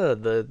like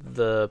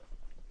the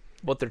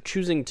what they're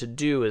choosing to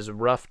do is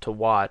rough to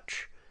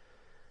watch,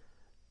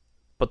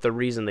 but the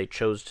reason they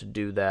chose to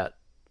do that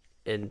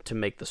and to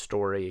make the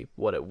story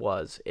what it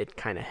was, it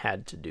kind of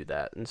had to do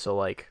that. And so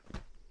like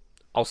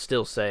I'll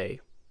still say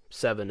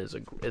 7 is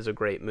a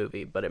great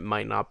movie, but it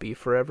might not be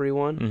for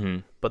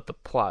everyone. But the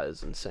plot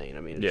is insane.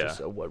 I mean, it's just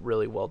a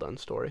really well done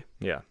story.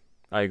 Yeah,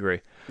 I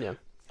agree. Yeah.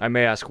 I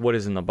may ask what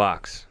is in the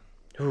box.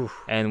 Oof.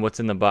 And what's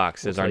in the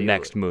box is our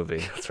next movie.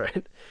 That's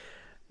right.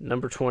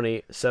 Number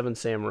 20, Seven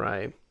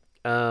Samurai.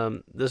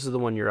 This is the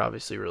one you're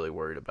obviously really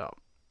worried about.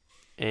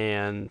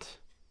 And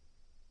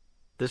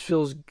this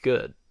feels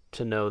good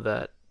to know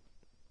that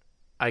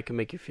I can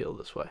make you feel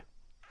this way.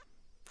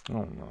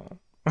 Oh, no.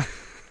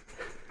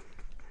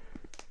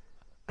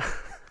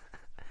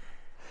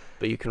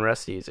 But you can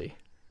rest easy,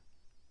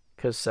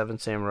 because Seven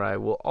Samurai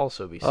will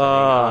also be sitting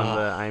on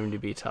the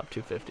IMDb Top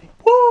 250.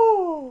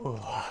 Woo!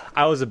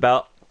 I was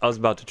about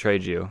to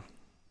trade you,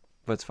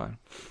 but it's fine.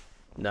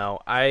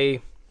 No,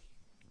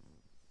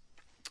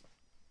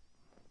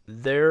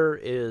 there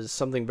is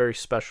something very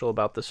special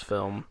about this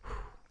film.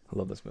 I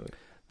love this movie.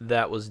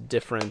 That was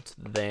different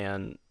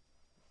than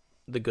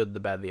The Good, the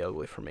Bad, the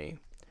Ugly for me.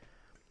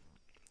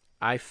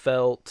 I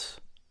felt...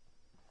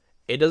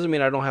 It doesn't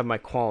mean I don't have my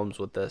qualms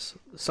with this.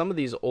 Some of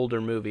these older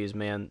movies,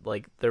 man,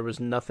 like, there was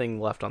nothing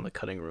left on the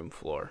cutting room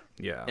floor.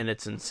 Yeah. And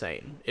it's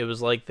insane. It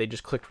was like they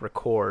just clicked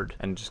record.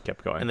 And just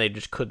kept going. And they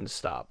just couldn't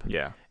stop.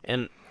 Yeah.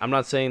 And I'm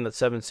not saying that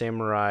Seven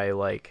Samurai,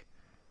 like,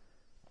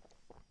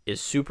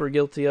 is super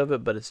guilty of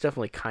it, but it's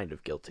definitely kind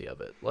of guilty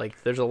of it.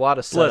 Like, there's a lot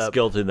of setup. Less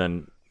guilty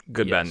than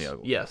Good, Bad, and the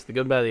Ugly. Yes, The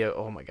Good, Bad, the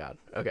Ugly. Oh, my God.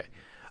 Okay.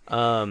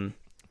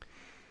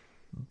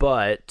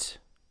 But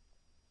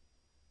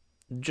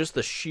just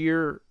the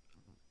sheer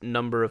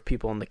number of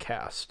people in the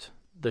cast,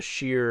 the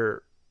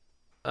sheer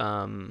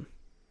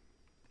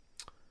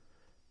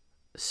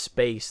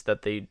space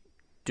that they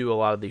do a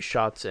lot of these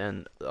shots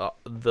in,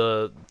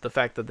 the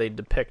fact that they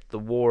depict the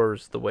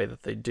wars the way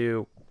that they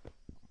do,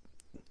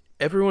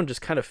 everyone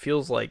just kind of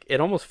feels like, it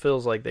almost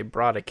feels like they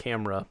brought a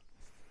camera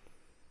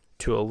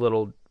to a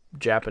little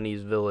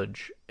Japanese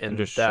village and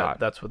just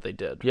that's what they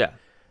did. Yeah.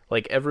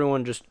 Like,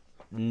 everyone just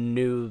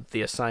knew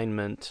the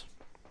assignment,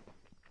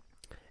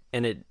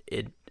 and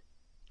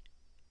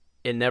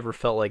it never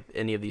felt like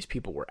any of these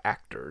people were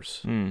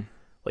actors.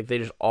 Like, they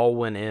just all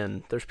went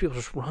in. There's people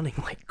just running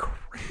like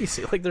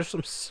crazy. Like, there's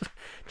some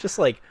just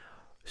like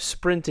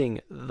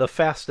sprinting the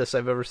fastest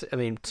I've ever seen. I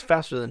mean, it's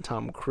faster than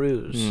Tom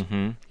Cruise.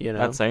 You know,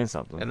 that's saying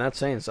something. And that's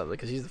saying something,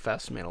 because he's the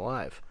fastest man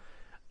alive.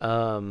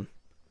 But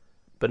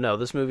no,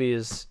 this movie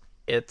is,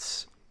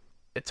 it's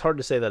hard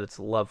to say that it's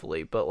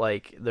lovely, but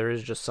like, there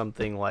is just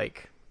something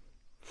like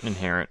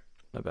inherent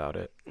about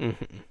it.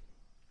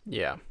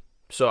 Yeah.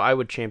 So I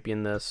would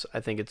champion this.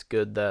 I think it's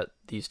good that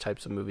these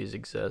types of movies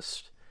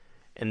exist.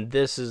 And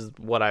this is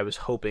what I was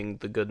hoping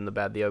The Good and the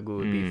Bad, the Ugly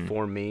would be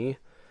for me.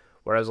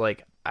 Where I was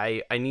like,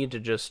 I need to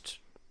just...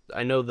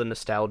 I know the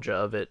nostalgia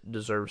of it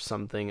deserves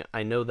something.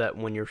 I know that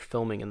when you're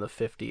filming in the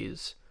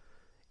 50s,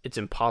 it's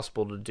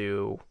impossible to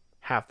do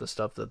half the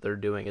stuff that they're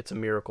doing, it's a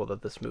miracle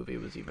that this movie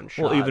was even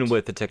shot. Well, even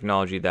with the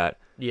technology that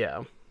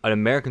yeah, an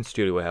American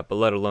studio would have, but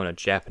let alone a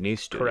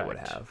Japanese studio would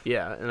have.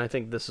 Yeah, and I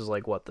think this is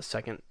like what the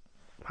second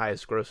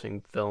highest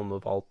grossing film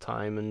of all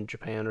time in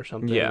Japan or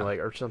something. Yeah. Like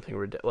or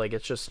something like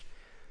it's just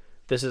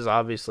this is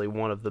obviously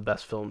one of the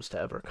best films to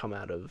ever come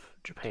out of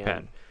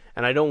Japan.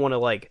 And I don't want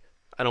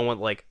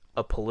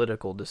a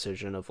political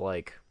decision of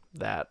like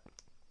that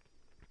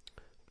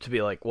to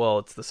be like, well,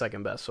 it's the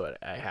second best, so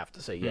I have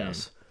to say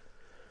yes.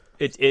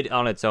 It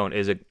on its own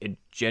is a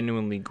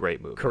genuinely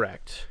great movie.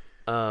 Correct.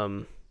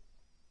 And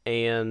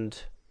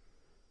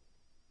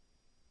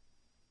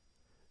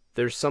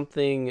there's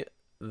something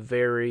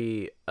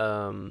very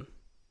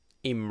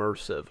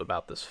immersive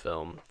about this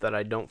film that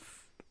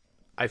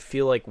I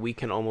feel like we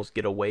can almost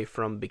get away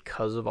from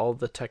because of all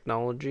the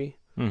technology.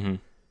 Mm-hmm.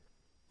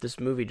 This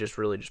movie just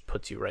really just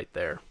puts you right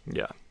there.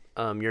 Yeah.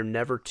 You're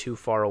never too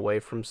far away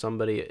from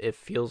somebody. It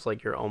feels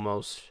like you're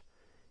almost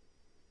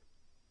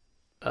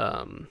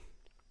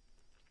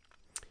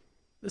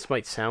this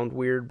might sound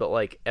weird, but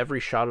like every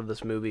shot of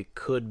this movie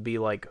could be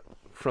like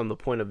from the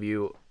point of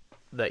view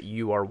that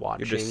you are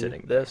watching You're just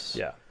sitting this.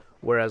 there. Yeah.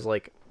 Whereas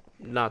like,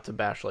 not to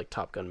bash like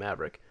Top Gun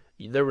Maverick,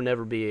 there would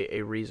never be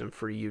a reason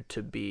for you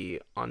to be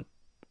on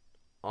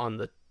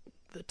the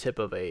tip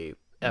of a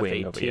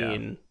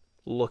F-18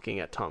 looking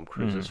at Tom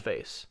Cruise's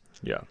face.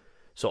 Yeah.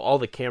 So all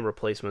the camera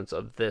placements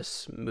of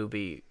this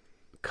movie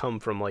come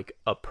from like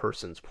a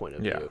person's point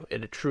of view.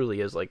 It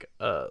truly is like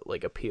a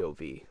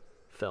POV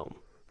film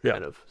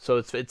kind of. So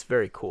it's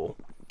very cool.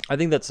 I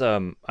think that's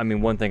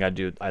one thing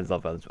I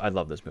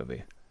love this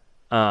movie.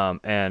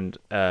 And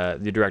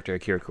the director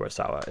Akira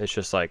Kurosawa, it's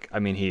just like,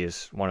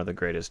 he's one of the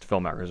greatest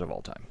filmmakers of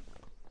all time.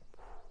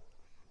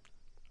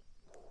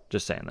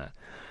 Just saying that.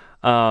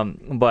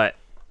 But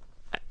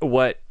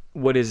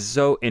what is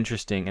so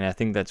interesting, and I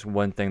think that's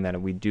one thing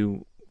that we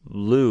do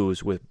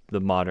lose with the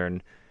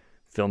modern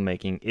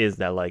filmmaking, is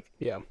that like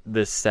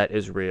this set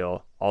is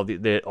real. All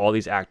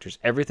these actors,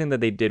 everything that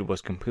they did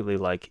was completely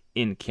like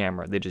in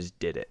camera. They just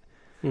did it.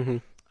 Mm-hmm.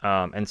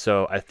 And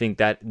so I think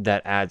that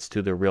adds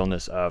to the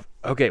realness of,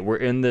 okay, we're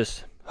in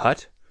this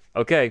hut.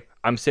 Okay,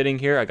 I'm sitting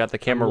here. I got the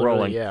camera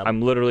rolling. Yeah.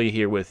 I'm literally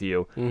here with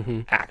you.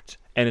 Mm-hmm. Act.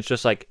 And it's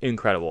just like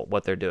incredible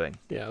what they're doing.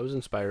 Yeah, it was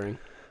inspiring.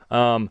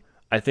 I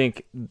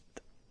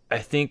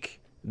think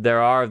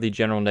there are the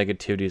general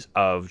negativities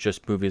of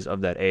just movies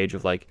of that age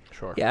of like,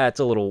 yeah,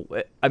 it's a little,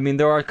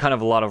 there are kind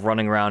of a lot of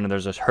running around and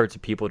there's just herds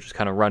of people just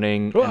kind of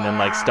running and then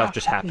like stuff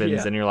just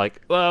happens and you're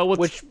like, well,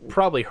 which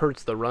probably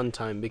hurts the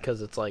runtime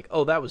because it's like,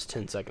 oh, that was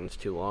 10 seconds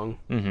too long.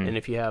 Mm-hmm. And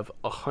if you have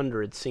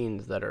 100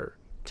 scenes that are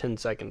 10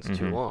 seconds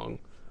too long,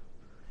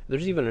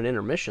 there's even an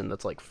intermission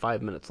that's like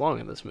 5 minutes long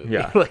in this movie.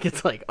 Yeah. Like,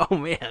 it's like, oh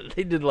man,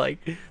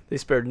 they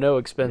spared no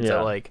expense at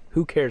like,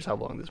 who cares how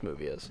long this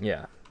movie is?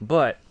 Yeah.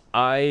 But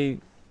I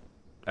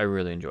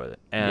really enjoyed it.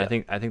 And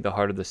I think the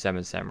Heart of the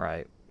Seven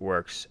Samurai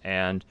works,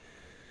 and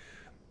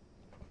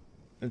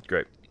it's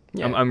great.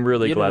 Yeah. I'm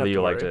really glad that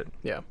you liked it.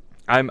 Yeah.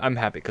 I'm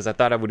happy because I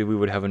thought we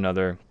would have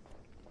another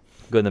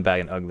Good in the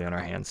Bad and Ugly on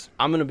our hands.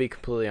 I'm going to be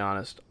completely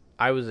honest.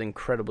 I was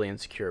incredibly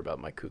insecure about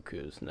my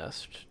Cuckoo's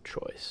Nest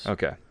choice.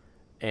 Okay.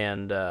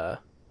 And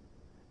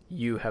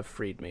you have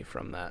freed me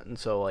from that. And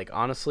so, like,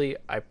 honestly,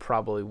 I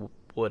probably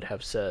would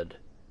have said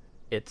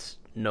it's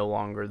no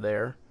longer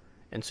there.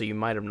 And so you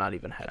might have not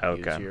even had to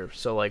use your...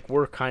 So, like,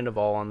 we're kind of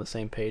all on the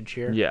same page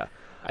here. Yeah.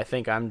 I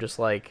think I'm just,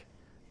 like,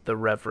 the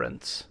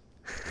reverence.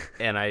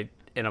 and I'm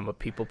a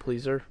people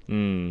pleaser.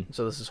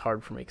 So this is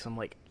hard for me because I'm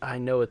like, I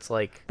know it's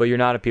like... But you're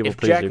not a people pleaser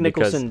because... If Jack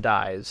Nicholson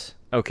dies...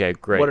 Okay,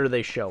 great. What are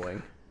they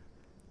showing?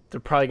 They're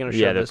probably going to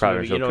show this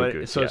movie. You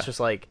know, so it's just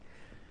like...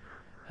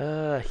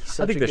 I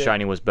think The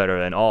Shining was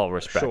better in all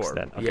respects. Sure.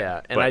 Then. Okay.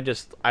 Yeah, and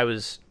I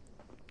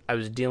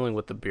was dealing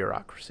with the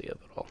bureaucracy of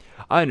it all.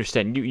 I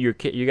understand. You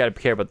got to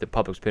care about the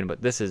public's opinion,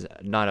 but this is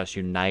not Us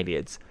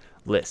United's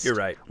list. You're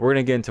right. We're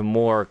gonna get into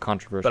more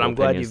controversial. But I'm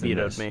glad you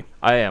vetoed me.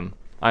 I am.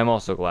 I'm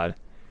also glad.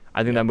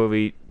 I think that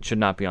movie should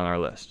not be on our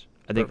list.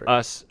 I think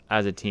us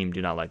as a team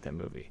do not like that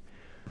movie.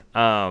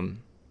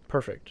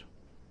 Perfect.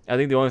 I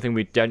think the only thing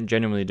we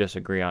genuinely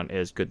disagree on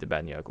is Good, the Bad,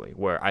 and the Ugly,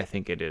 where I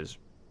think it is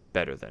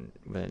better than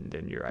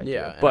your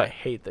idea. Yeah, but I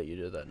hate that you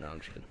did that. No, I'm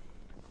just kidding.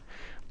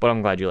 But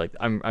I'm glad you like.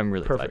 I'm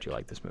really glad you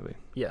like this movie.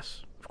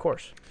 Yes, of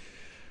course.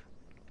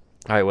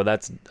 All right, well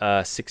that's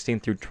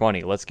 16 through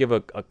 20. Let's give a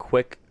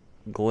quick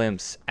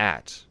glimpse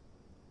at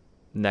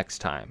next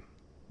time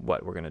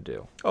what we're gonna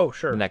do. Oh,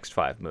 sure. The next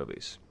 5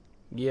 movies.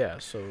 Yeah.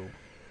 So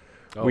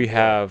we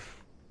have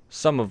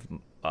some of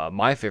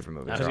my favorite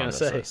movies. I was gonna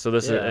say. So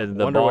this is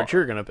the wonder ball. What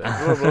you're gonna pick.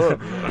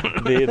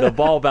 the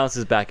ball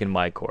bounces back in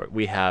my court.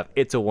 We have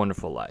It's a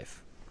Wonderful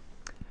Life.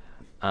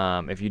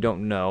 If you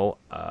don't know,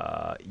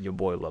 your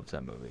boy loves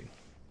that movie.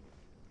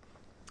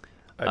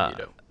 I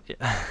do.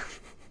 Yeah.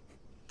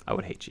 I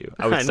would hate you.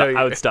 I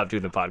would stop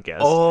doing the podcast.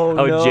 Oh,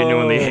 I would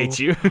genuinely hate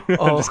you.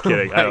 I'm just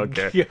kidding. I don't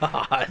care.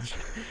 Gosh.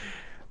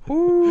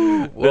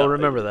 Well,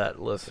 remember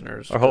that,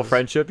 listeners. Our whole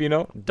friendship,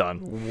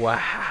 done.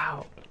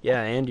 Wow.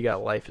 Yeah, and you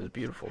got Life is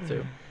Beautiful,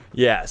 too.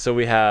 Yeah, so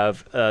we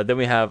have then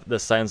we have The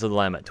Silence of the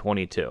Lamb at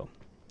 22.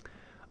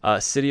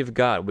 City of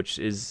God, which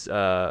is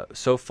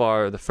so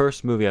far the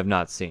first movie I've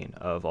not seen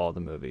of all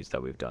the movies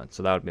that we've done.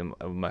 So that would be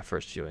my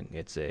first viewing.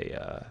 It's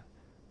a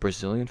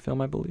Brazilian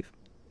film, I believe,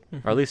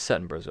 or at least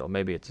set in Brazil.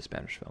 Maybe it's a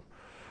Spanish film.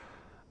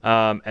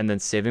 And then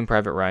Saving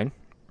Private Ryan.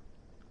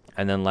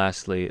 And then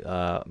lastly,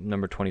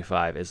 number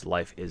 25 is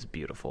Life is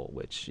Beautiful,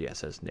 which,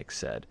 yes, as Nick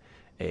said,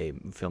 a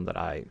film that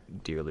I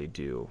dearly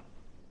do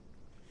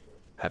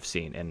have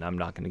seen, and I'm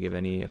not going to give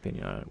any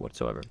opinion on it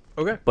whatsoever.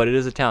 Okay. But it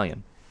is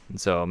Italian. And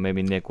so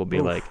maybe Nick will be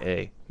like,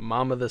 hey,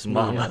 Mama this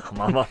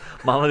mama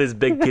these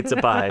big pizza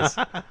pies.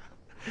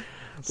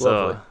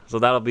 Lovely. So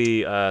that'll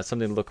be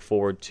something to look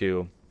forward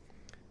to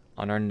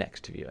on our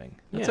next viewing.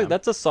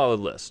 That's a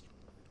solid list.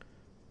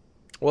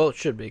 Well, it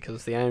should be, because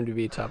it's the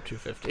IMDb top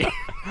 250.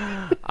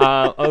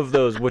 Of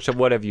those,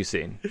 what have you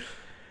seen?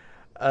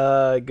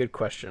 Good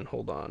question.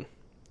 Hold on.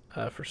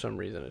 For some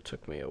reason, it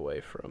took me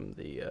away from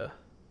the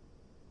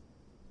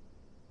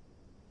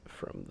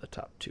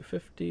top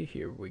 250.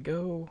 Here we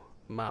go.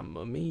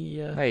 Mamma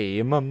mia.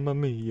 Hey, mamma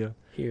mia.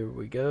 Here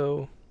we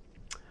go.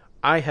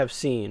 I have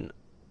seen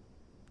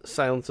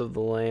Silence of the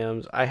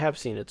Lambs. I have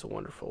seen It's a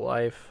Wonderful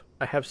Life.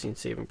 I have seen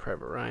Saving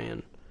Private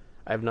Ryan.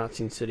 I have not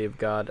seen City of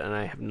God, and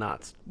I have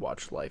not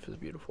watched Life is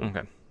Beautiful.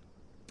 Okay.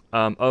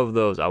 Of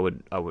those, I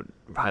would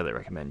highly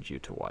recommend you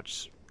to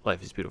watch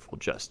Life is Beautiful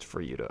just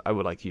for you to. I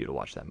would like you to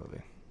watch that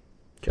movie.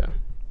 Okay.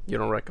 You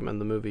don't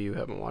recommend the movie you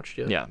haven't watched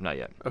yet? Yeah, not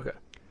yet. Okay.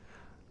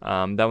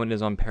 That one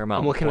is on Paramount+.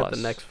 I'm looking at the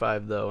next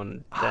 5 though,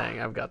 and dang,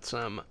 I've got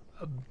some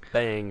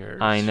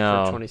bangers. I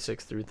know. For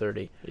 26 through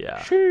 30. Yeah.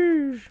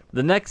 Sheesh.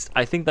 The next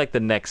 20.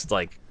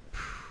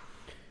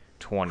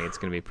 It's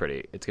gonna be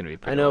pretty.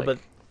 I know, but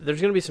there's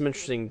gonna be some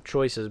interesting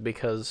choices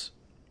because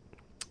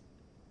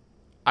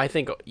I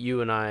think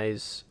you and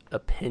I's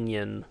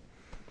opinion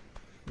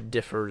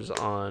differs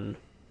on.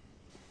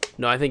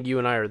 No, I think you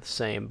and I are the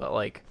same, but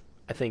like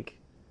I think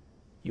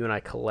you and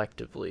I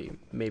collectively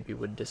maybe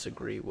would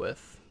disagree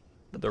with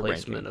the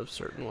placement ranking of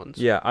certain ones.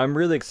 Yeah, I'm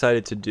really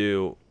excited to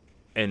do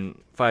in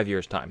 5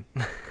 years' time.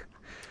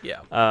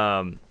 Yeah.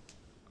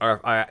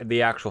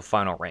 The actual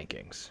final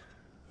rankings.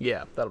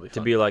 Yeah, that'll be fun.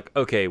 To be like,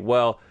 okay,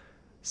 well,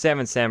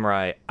 Seven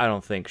Samurai, I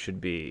don't think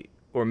should be,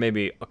 or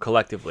maybe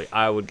collectively,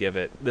 I would give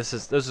it. This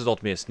is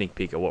ultimately a sneak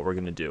peek of what we're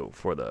gonna do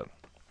for the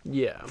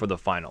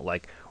final.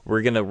 Like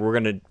we're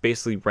gonna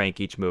basically rank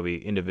each movie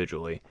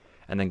individually,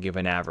 and then give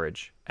an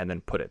average, and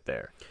then put it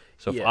there.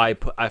 So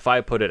if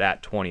I put it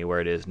at 20 where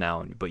it is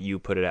now, but you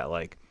put it at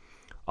like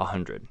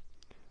 100,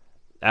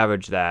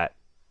 average that,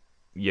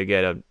 you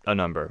get a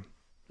number.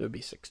 It would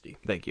be 60.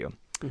 Thank you.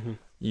 Mm-hmm.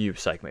 You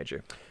psych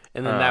major.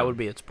 And then that would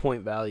be its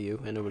point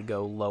value, and it would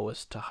go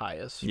lowest to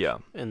highest. Yeah.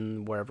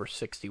 And wherever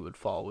 60 would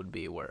fall would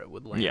be where it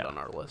would land on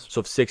our list.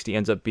 So if 60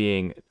 ends up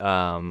being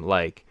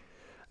like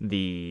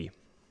the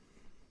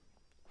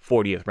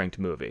 40th ranked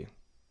movie,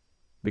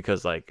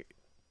 because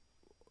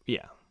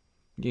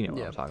you know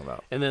what I'm talking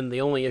about. And then the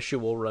only issue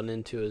we'll run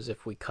into is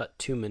if we cut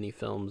too many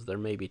films, there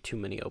may be too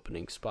many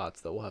opening spots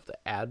that we'll have to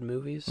add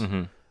movies.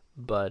 Mm-hmm.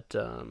 But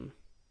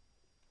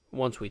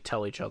once we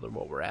tell each other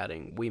what we're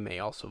adding, we may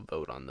also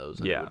vote on those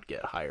and it would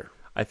get higher.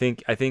 I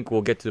think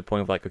we'll get to the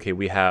point of like, okay,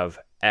 we have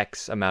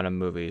X amount of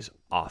movies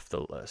off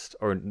the list,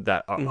 or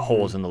that are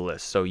holes in the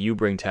list. So you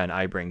bring 10,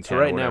 I bring 10. So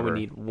right now we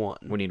need one.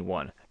 We need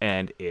one,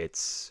 and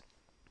it's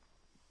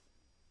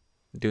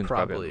Dune's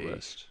probably on the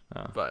list.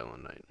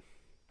 Violent Night.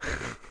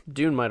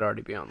 Dune might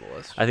already be on the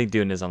list. I think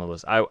Dune is on the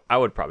list. I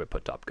would probably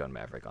put Top Gun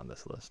Maverick on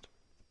this list.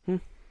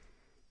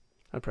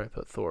 I'd probably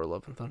put Thor: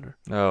 Love and Thunder.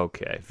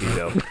 Okay,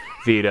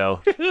 veto.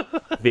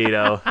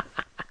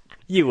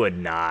 You would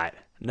not.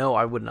 No,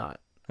 I would not.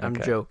 I'm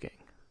Okay. joking.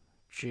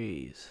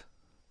 Jeez.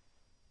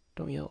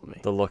 Don't yell at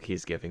me. The look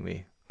he's giving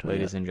me,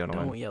 ladies and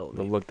gentlemen. Don't yell at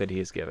the me. look that he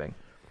is giving.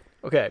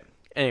 Okay.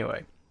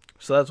 Anyway,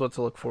 so that's what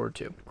to look forward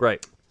to.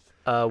 Great.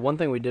 One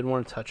thing we did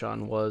want to touch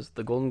on was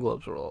the Golden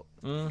Globes were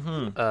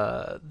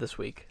this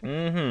week.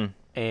 Mm-hmm.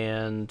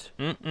 And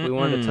we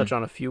wanted to touch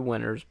on a few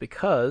winners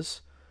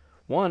because,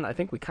 one, I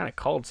think we kind of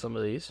called some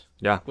of these.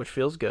 Yeah. Which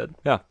feels good.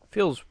 Yeah.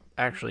 Feels,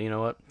 actually, you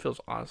know what? Feels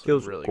honestly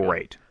Feels really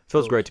great. good.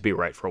 Feels great to be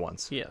right for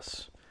once.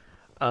 Yes.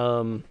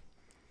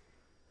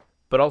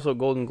 But also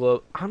Golden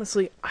Globe.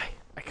 Honestly, I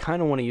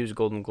kind of want to use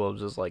Golden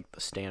Globes as like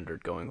the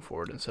standard going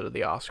forward instead of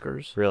the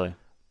Oscars. Really?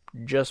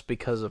 Just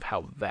because of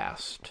how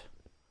vast.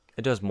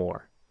 It does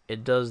more.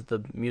 It does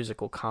the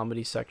musical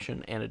comedy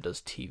section and it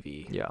does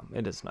TV. Yeah,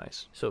 it is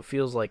nice. So it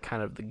feels like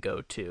kind of the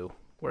go-to,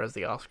 whereas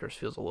the Oscars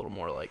feels a little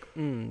more like,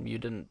 you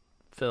didn't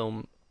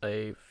film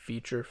a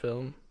feature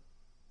film?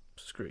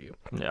 Screw you.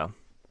 Yeah.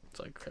 It's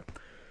like, okay.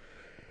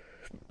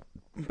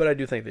 But I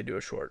do think they do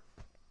a short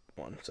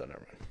one, so never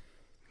mind.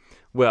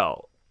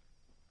 Well,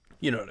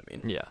 you know what I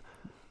mean. Yeah.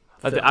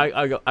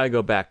 I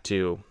go back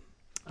to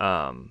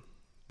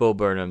Bo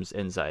Burnham's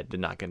Inside did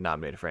not get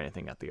nominated for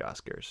anything at the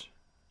Oscars.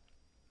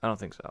 I don't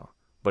think so.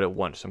 But it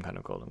won some kind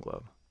of Golden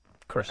Globe.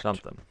 Correct. Or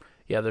something.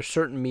 Yeah, there's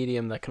certain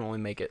medium that can only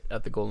make it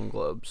at the Golden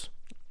Globes.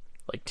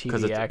 like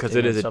TV acting, because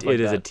it is and stuff like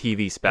a that. TV And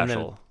then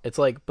special. it's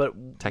like, but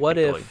what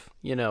Technically.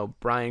 if,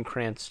 Bryan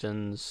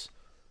Cranston's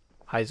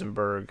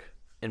Heisenberg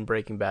in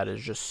Breaking Bad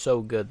is just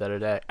so good that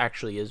it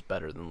actually is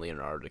better than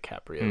Leonardo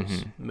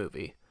DiCaprio's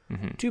movie?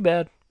 Too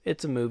bad.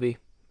 It's a movie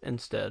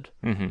instead.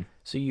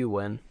 So you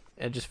win.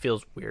 It just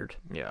feels weird.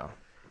 Yeah.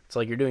 It's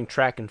like you're doing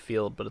track and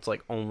field, but it's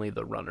like only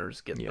the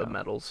runners get the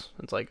medals.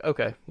 It's like,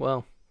 okay,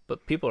 well,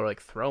 but people are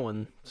like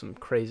throwing some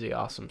crazy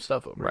awesome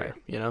stuff over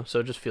here,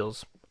 so it just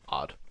feels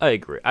odd. I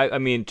agree. I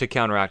mean, to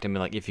counteract, I mean,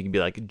 like, if you could be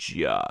like,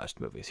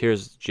 just movies.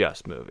 Here's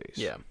just movies.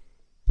 Yeah.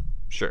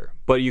 Sure.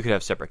 But you could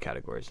have separate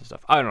categories and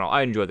stuff. I don't know.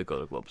 I enjoy the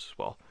Golden Globes as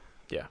well.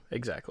 Yeah,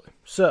 exactly.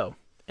 So,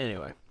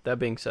 anyway, that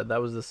being said,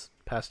 that was this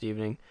past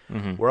evening.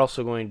 We're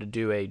also going to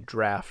do a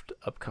draft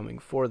upcoming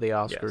for the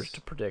Oscars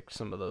to predict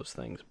some of those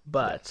things.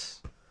 But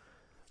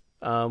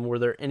were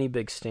there any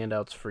big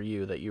standouts for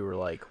you that you were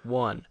like,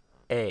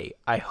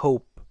 I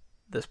hope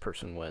this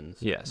person wins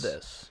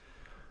this?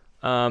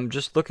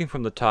 Just looking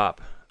from the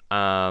top,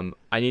 I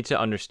need to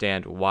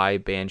understand why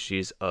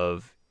Banshees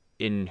of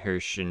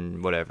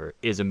Inisherin, whatever,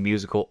 is a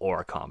musical or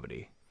a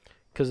comedy.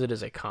 Because it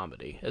is a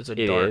comedy. It's a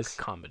dark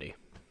comedy.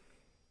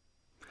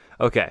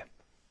 Okay.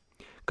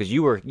 Because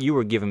you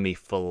were giving me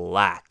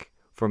flack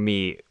for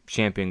me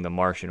championing The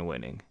Martian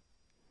winning.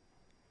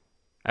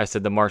 I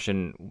said The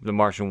Martian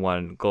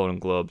won Golden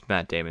Globes.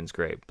 Matt Damon's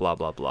great. Blah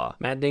blah blah.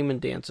 Matt Damon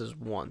dances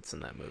once in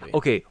that movie.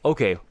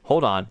 Okay.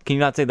 Hold on. Can you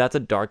not say that's a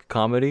dark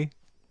comedy?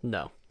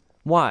 No.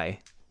 Why?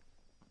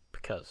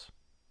 Because.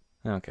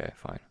 Okay,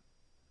 fine.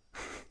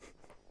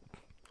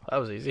 That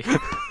was easy.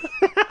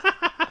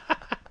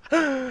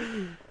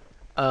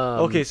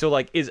 Okay, so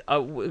like,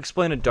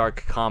 explain a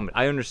dark comedy.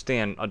 I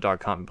understand a dark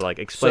comedy, but like,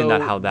 explain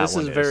that how that this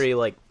one is. This is very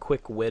like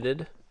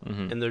quick-witted,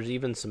 and there's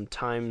even some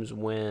times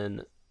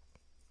when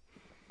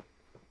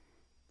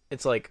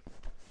it's like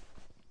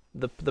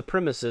the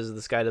premise is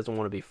this guy doesn't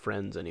want to be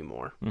friends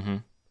anymore.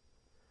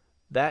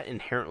 That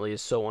inherently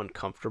is so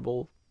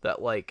uncomfortable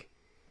that like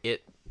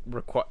it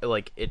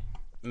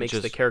makes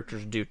the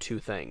characters do two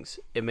things.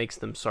 It makes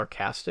them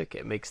sarcastic.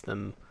 It makes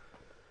them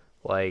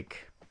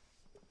like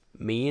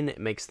mean. It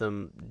makes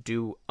them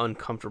do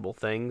uncomfortable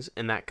things,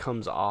 and that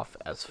comes off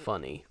as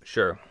funny.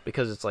 Sure.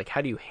 Because it's like,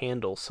 how do you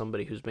handle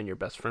somebody who's been your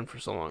best friend for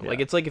so long? Yeah. Like,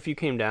 it's like if you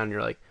came down and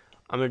you're like,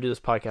 I'm going to do this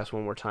podcast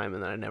one more time,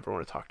 and then I never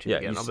want to talk to you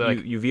again. I'll be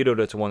like, you vetoed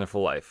It's a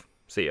Wonderful Life.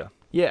 See ya.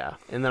 Yeah.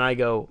 And then I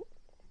go,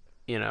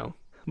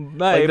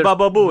 Bye,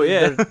 ba-ba-boo,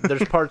 yeah.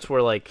 There's parts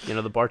where, like,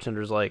 the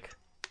bartender's like,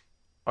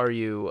 are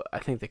you, I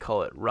think they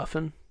call it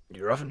roughing?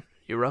 You roughing?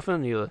 You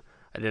roughing? I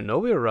didn't know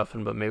we were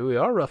roughing, but maybe we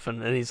are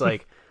roughing. And he's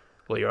like,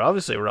 well, you're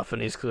obviously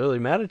roughing. He's clearly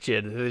mad at you.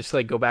 And they just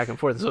like go back and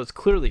forth. So it's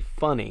clearly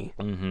funny,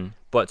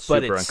 but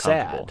super it's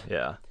uncomfortable. Sad.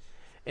 Yeah.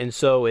 And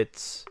so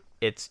it's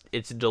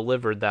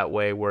delivered that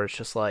way where it's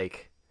just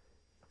like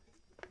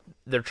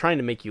they're trying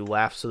to make you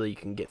laugh so that you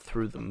can get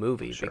through the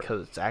movie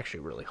because it's actually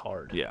really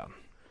hard. Yeah.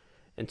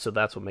 And so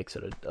that's what makes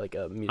it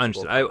a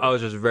musical. I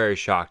was just very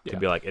shocked to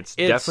be like, it's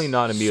definitely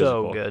not a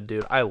musical. So good,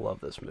 dude. I love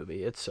this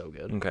movie. It's so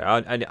good. Okay,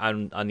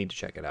 I need to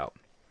check it out.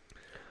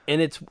 And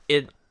it's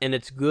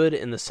good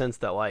in the sense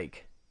that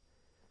like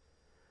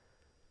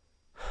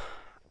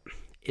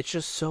it's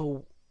just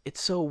so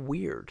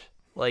weird.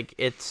 Like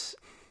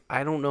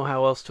I don't know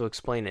how else to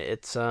explain it.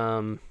 It's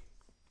I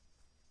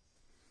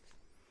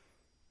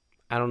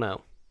don't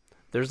know.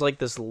 There's like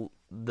this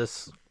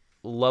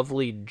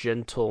lovely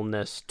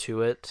gentleness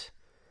to it,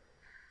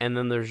 and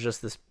then there's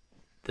just this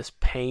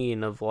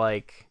pain of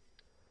like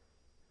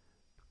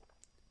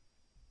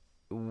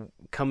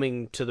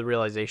coming to the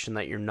realization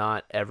that you're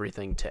not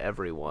everything to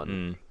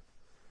everyone.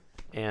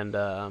 And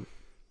I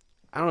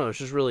don't know, it's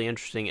just really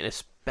interesting, and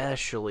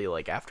especially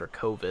like after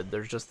COVID,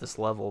 there's just this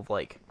level of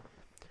like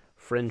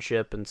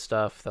friendship and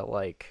stuff that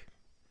like,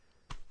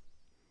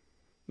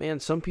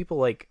 man, some people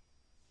like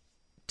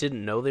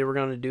didn't know they were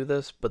going to do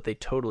this, but they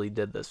totally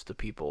did this to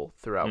people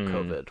throughout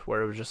COVID,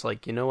 where it was just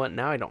like, you know what,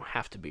 now I don't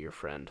have to be your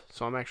friend,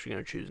 so I'm actually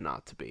going to choose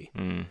not to be.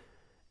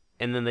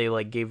 And then they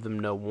like gave them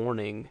no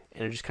warning,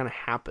 and it just kind of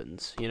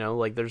happens,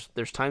 like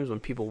there's times when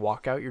people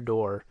walk out your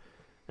door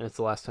and it's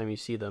the last time you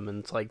see them, and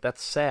it's like,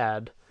 that's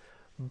sad,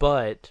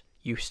 but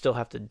you still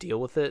have to deal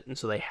with it, and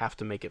so they have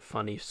to make it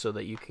funny so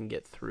that you can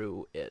get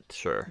through it.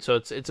 Sure. So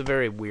it's a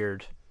very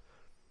weird,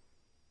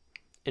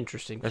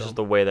 interesting film. That's just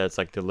the way that it's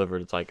like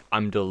delivered. It's like,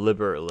 I'm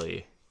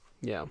deliberately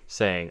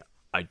saying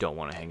I don't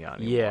want to hang out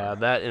anymore. Yeah,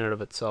 that in and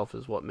of itself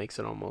is what makes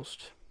it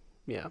almost,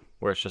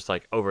 where it's just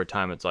like over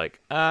time it's like,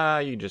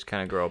 you just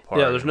kind of grow apart.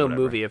 Yeah, there's no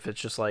movie if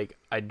it's just like,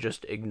 I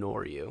just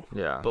ignore you.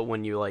 Yeah. But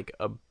when you like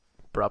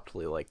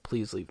abruptly like,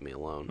 please leave me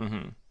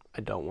alone. I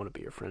don't want to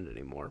be your friend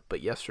anymore.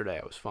 But yesterday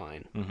I was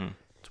fine.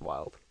 It's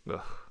wild.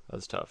 Ugh,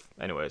 that's tough.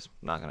 Anyways,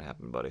 not gonna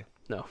happen, buddy.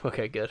 No.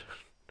 Okay, good.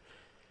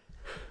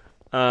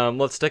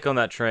 Let's stick on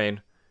that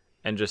train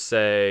and just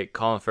say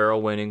Colin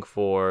Farrell winning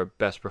for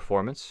Best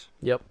Performance.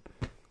 Yep.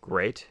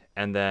 Great.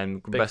 And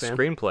then Best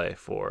Screenplay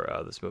for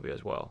this movie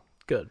as well.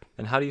 Good.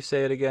 And how do you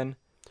say it again?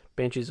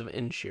 Banshees of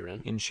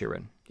Inisherin.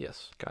 Inisherin.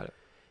 Yes. Got it.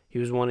 He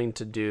was wanting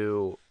to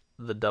do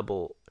the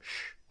double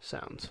sh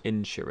sounds.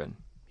 Inisherin.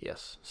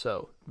 Yes.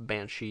 So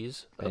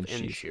Banshees of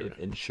Inisherin.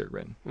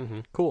 Inisherin. Mm-hmm.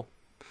 Cool.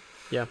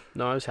 Yeah.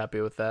 No, I was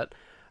happy with that.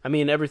 I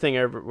mean, Everything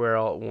Everywhere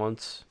All at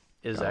Once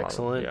is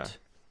excellent. Yeah.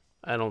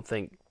 I don't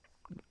think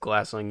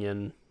Glass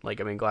Onion.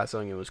 Glass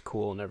Onion was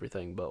cool and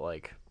everything, but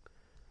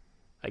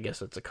I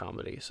guess it's a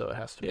comedy, so it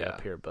has to be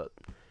up here. But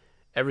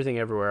Everything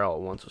Everywhere All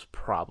at Once was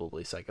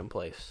probably second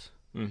place.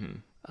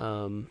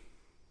 Mm-hmm.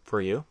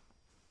 For you?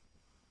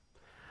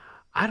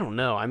 I don't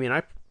know. I mean,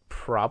 I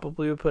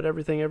probably would put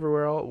Everything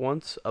Everywhere All at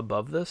Once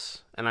above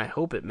this, and I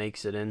hope it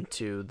makes it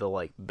into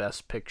the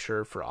Best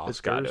Picture for Oscars.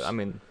 It's got it. I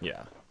mean,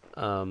 yeah.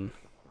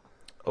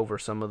 Over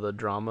some of the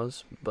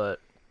dramas, but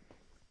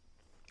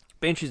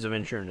Banshees of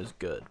Inisherin is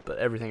good, but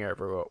Everything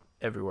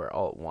Everywhere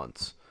All at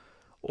Once,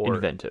 or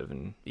inventive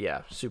and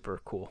super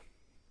cool.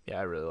 Yeah,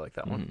 I really like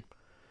that one.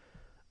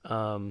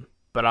 Mm-hmm.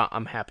 But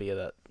I'm happy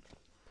that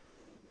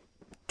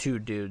two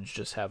dudes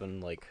just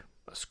having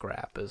a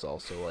scrap is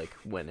also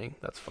winning.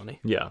 That's funny.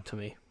 Yeah. To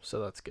me,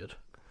 so that's good.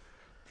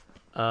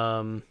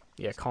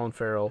 Yeah, Colin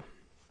Farrell,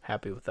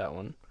 happy with that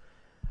one.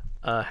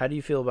 How do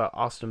you feel about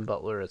Austin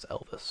Butler as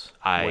Elvis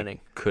winning?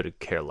 I could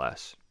care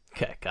less.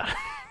 Okay, got it.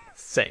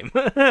 Same.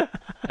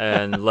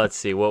 And let's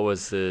see, what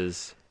was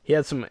his? He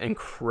had some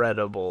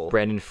incredible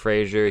Brendan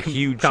Fraser,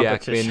 Hugh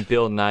Jackman,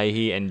 Bill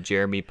Nighy, and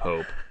Jeremy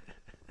Pope.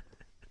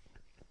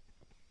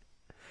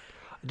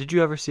 Did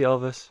you ever see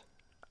Elvis?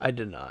 I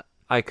did not.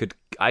 I could.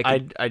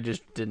 I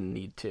just didn't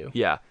need to.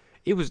 Yeah,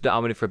 it was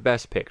nominated for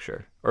Best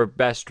Picture or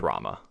Best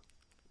Drama.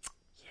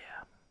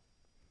 Yeah.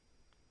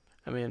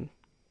 I mean,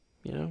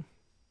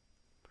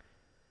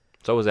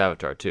 So was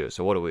Avatar too.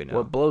 So what do we know?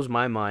 What blows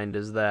my mind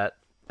is that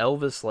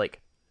Elvis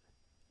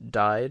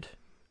died,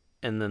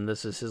 and then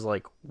this is his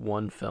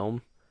one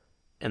film,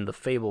 and The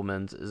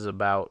Fabelmans is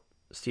about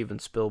Steven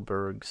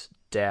Spielberg's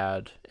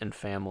dad and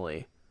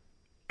family,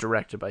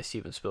 directed by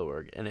Steven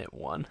Spielberg, and it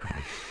won.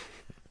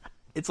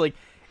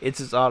 It's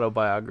his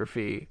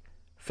autobiography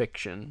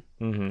fiction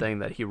thing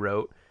that he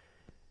wrote,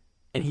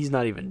 and he's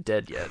not even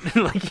dead yet.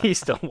 He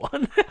still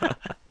won.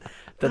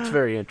 That's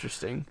very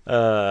interesting.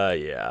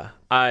 Yeah.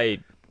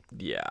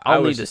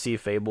 I'll need to see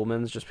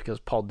Fabelmans just because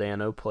Paul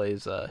Dano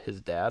plays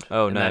his dad.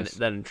 Oh, nice.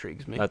 That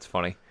intrigues me. That's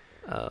funny.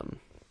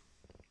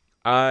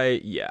 I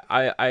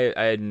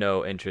had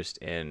no interest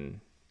in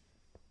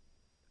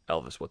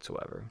Elvis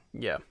whatsoever.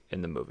 Yeah.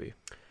 In the movie.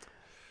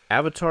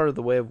 Avatar: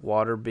 The Way of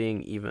Water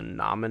being even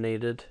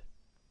nominated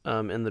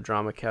in the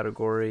drama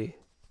category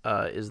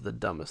is the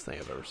dumbest thing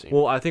I've ever seen.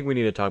 Well, I think we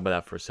need to talk about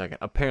that for a second.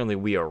 Apparently,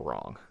 we are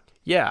wrong.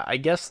 Yeah, I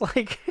guess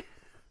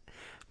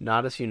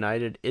Not As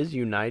United is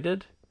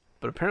united,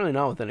 but apparently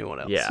not with anyone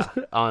else. Yeah.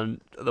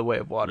 On The Way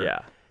of Water. Yeah.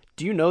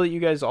 Do you know that you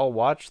guys all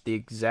watched the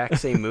exact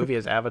same movie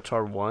as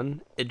Avatar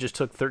 1? It just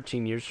took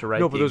 13 years to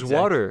write. No, but there's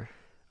water.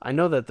 I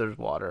know that there's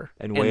water.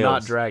 And whales.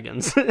 Not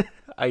dragons.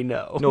 I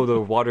know. No, the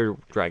water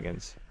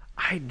dragons.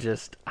 I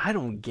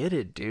don't get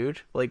it,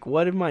 dude.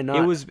 What am I not?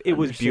 It was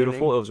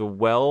beautiful. It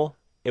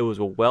was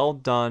a well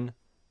done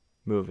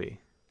movie.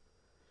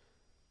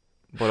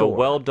 But sure. A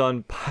well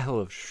done pile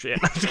of shit.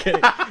 I'm just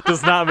kidding.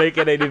 Does not make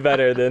it any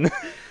better than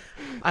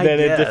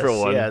a different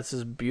one. Yeah, it's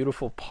this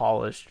beautiful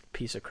polished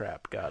piece of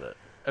crap. Got it.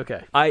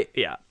 Okay.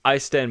 I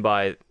stand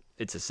by.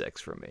 It's a 6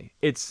 for me.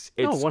 It's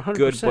 100%,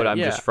 good, but I'm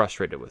just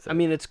frustrated with it. I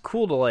mean, it's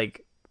cool to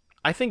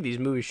I think these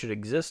movies should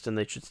exist and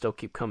they should still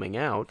keep coming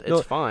out.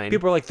 It's fine.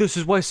 People are like, this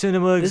is why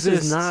cinema exists.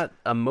 This is not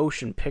a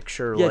motion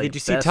picture. Yeah, did you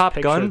see Best Top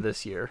Picture Gun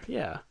this year?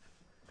 Yeah.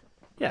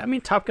 Yeah, I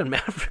mean, Top Gun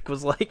Maverick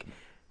was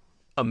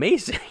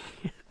amazing.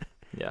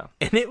 Yeah.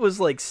 And it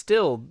was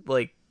still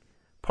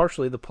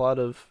partially the plot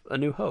of A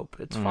New Hope.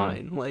 It's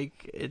fine.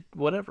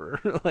 Whatever.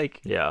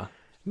 Yeah.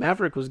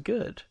 Maverick was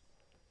good.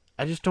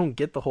 I just don't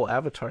get the whole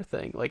Avatar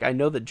thing. I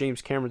know that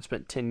James Cameron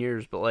spent 10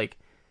 years, but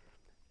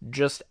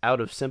just out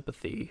of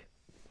sympathy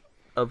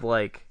of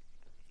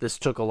this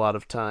took a lot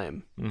of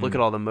time. Look at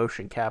all the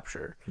motion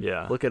capture.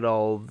 Yeah. Look at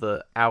all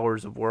the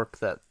hours of work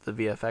that the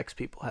VFX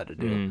people had to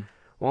do.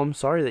 Well, I'm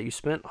sorry that you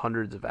spent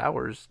hundreds of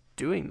hours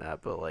doing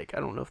that, but I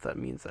don't know if that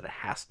means that it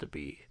has to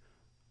be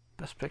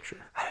Best Picture.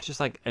 It's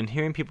just and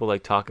hearing people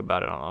talk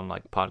about it on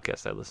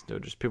podcasts I listen to,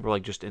 just people are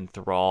just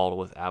enthralled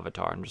with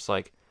Avatar. I'm just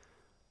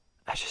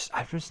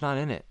I'm just not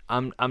in it.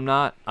 I'm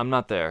not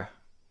there.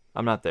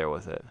 I'm not there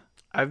with it.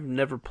 I've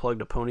never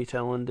plugged a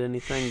ponytail into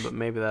anything, but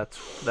maybe that's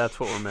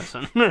what we're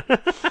missing.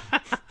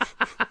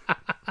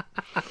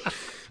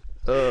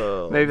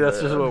 Maybe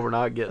that's just what we're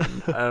not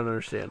getting. I don't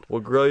understand.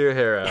 We'll grow your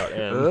hair out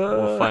and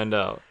we'll find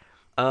out.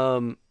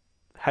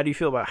 How do you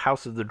feel about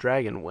House of the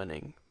Dragon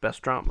winning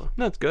Best Drama?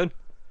 That's good.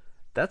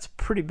 That's a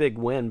pretty big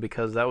win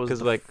because that was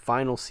the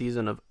final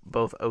season of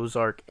both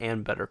Ozark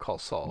and Better Call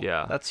Saul.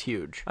 Yeah. That's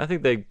huge. I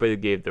think they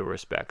gave the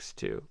respects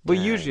too. But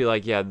usually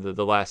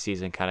the last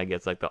season kind of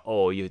gets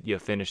you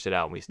finished it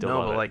out and we still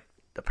love it.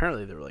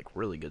 Apparently they were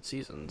really good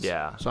seasons.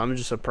 Yeah. So I'm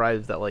just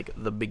surprised that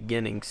the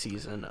beginning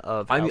season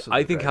of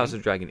I think House of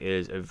the Dragon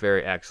is a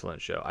very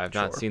excellent show. I have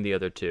not seen the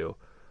other two.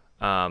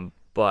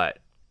 But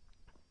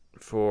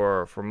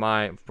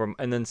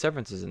and then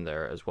Severance is in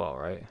there as well,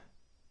 right?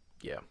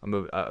 Yeah.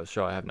 A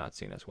show I have not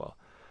seen as well.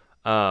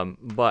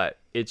 But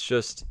it's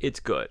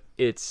good.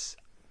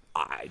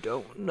 I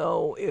don't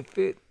know if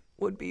it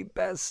would be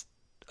best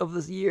of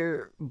this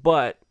year,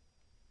 but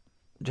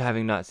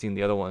having not seen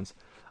the other ones,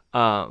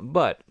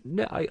 but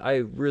no,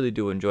 I really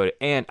do enjoy it,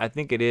 and I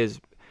think it is.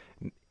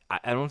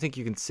 I don't think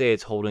you can say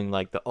it's holding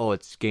like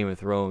it's Game of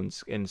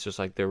Thrones, and it's just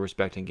like they're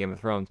respecting Game of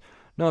Thrones.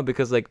 No,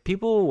 because like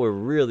people were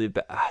really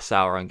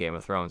sour on Game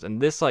of Thrones, and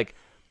this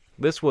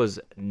was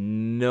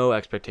no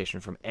expectation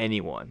from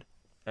anyone,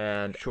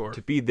 and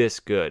to be this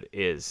good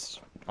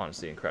is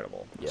honestly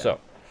incredible. Yeah. So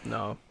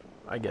no,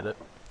 I get it.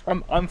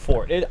 I'm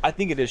for it. I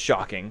think it is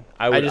shocking.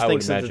 I just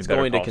think since it's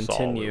going to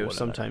continue,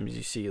 sometimes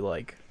you see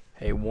like,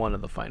 hey, one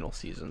of the final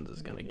seasons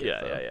is going to get.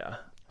 Yeah.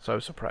 So I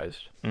was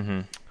surprised.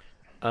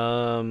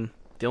 Mm-hmm.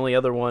 The only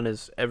other one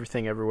is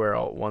Everything Everywhere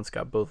All at Once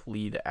got both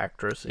lead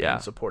actress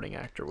and supporting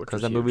actor, which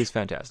was that huge. movie's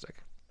fantastic.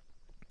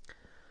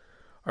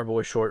 Our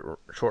boy Short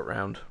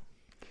Round,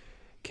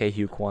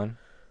 Ke-Huy Quan,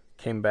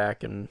 came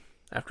back and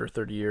after a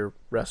 30-year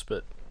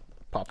respite,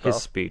 popped off.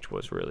 His speech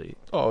was really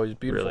it was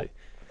beautiful, really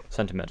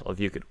sentimental. If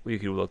you could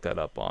look that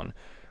up on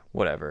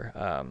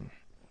whatever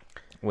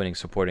winning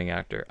supporting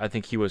actor. I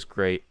think he was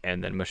great,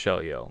 and then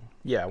Michelle Yeoh.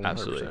 Yeah, 100%.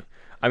 Absolutely.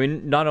 I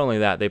mean, not only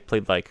that, they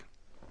played like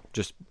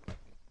just.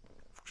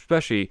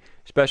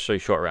 Especially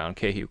Short Round,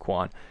 Ke-Huy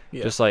Quan,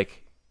 just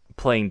like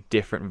playing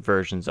different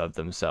versions of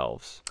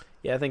themselves.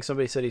 Yeah, I think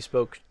somebody said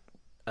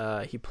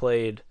he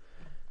played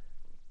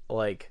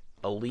like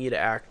a lead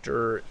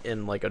actor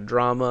in like a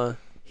drama.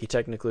 He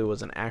technically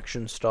was an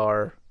action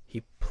star.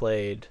 He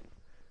played,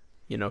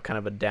 kind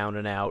of a down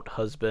and out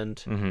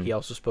husband. Mm-hmm. He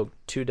also spoke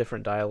 2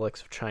 different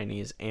dialects of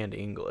Chinese and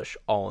English,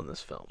 all in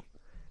this film.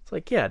 It's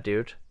like, yeah,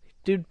 dude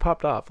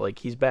popped off. Like,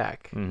 he's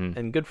back,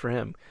 and good for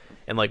him.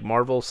 And like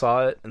Marvel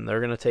saw it, and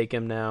they're gonna take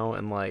him now,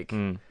 and like,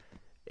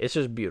 it's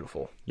just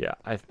beautiful. Yeah,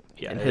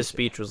 And his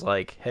speech was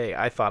like, "Hey,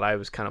 I thought I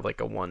was kind of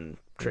like a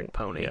one-trick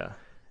pony." Yeah,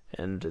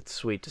 and it's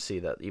sweet to see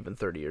that even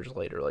 30 years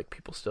later, like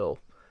people still,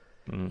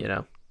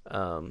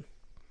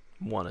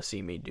 want to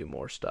see me do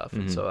more stuff,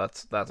 and so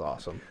that's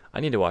awesome. I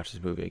need to watch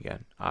this movie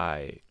again.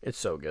 It's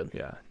so good.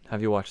 Yeah.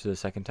 Have you watched it a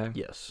second time?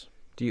 Yes.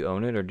 Do you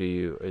own it, or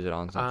is it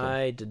on something?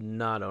 I did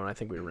not own it. I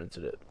think we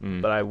rented it,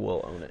 but I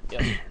will own it.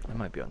 Yes. It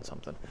might be on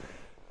something.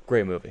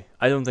 Great movie.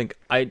 I don't think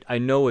I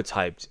know it's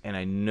hyped, and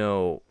I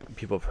know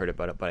people have heard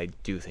about it, but I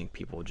do think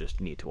people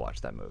just need to watch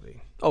that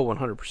movie. Oh,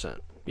 100%.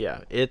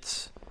 Yeah,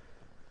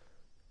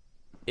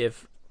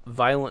 if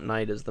Violent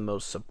Night is the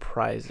most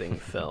surprising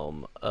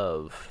film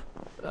of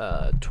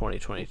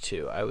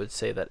 2022, I would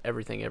say that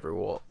Everything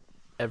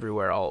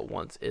Everywhere All at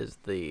Once is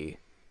the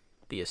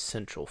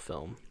essential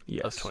film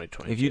of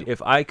 2022.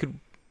 If I could,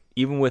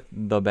 even with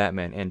The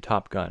Batman and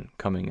Top Gun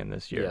coming in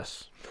this year,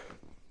 yes,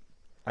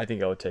 I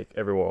think I would take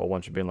Everywhere All at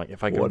Once, being like,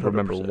 if I could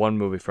remember one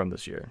movie from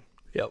this year.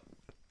 Yep.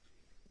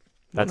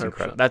 That's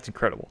incredible. That's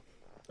incredible.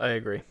 I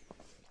agree.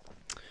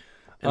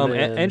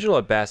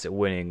 Angela Bassett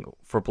winning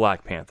for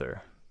Black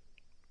Panther.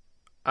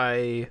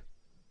 I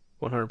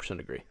 100%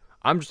 agree.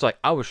 I'm just like,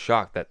 I was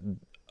shocked that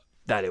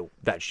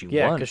she won.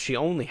 Yeah, because she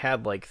only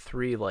had like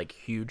 3 like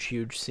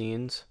huge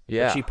scenes.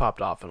 Yeah, but she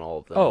popped off in all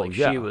of them. Oh, like,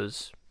 yeah. She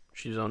was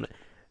on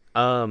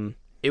it.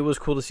 It was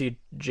cool to see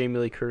Jamie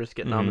Lee Curtis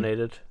get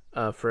nominated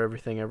for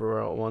Everything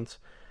Everywhere All at Once.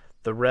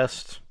 The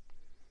rest,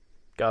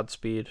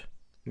 Godspeed.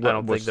 I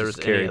don't think there was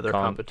any other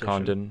competition.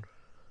 Condon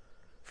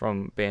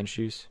from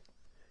Banshees.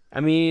 I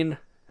mean,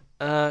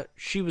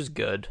 she was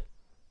good.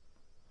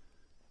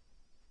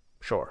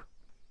 Sure.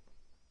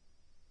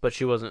 But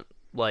she wasn't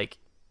like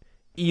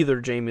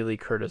either Jamie Lee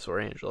Curtis or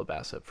Angela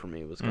Bassett for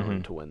me was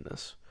going to win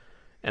this.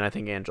 And I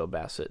think Angela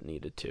Bassett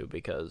needed to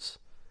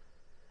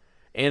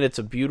and it's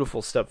a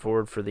beautiful step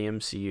forward for the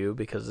MCU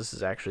because this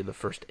is actually the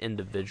first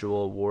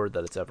individual award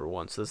that it's ever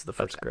won. So this is the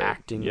first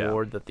acting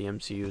award that the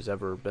MCU has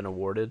ever been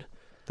awarded.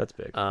 That's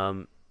big.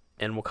 And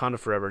Wakanda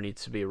Forever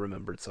needs to be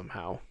remembered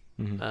somehow.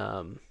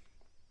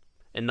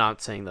 And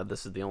not saying that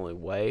this is the only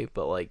way,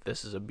 but like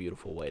this is a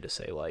beautiful way to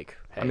say like,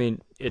 hey. I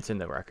mean, it's in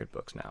the record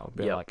books now.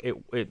 But like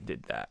it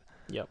did that.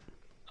 Yep.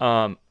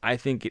 I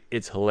think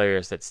it's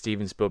hilarious that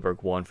Steven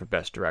Spielberg won for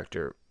Best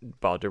Director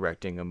while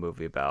directing a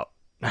movie about.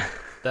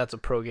 That's a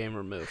pro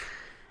gamer move.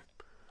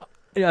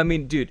 Yeah, I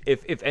mean, dude,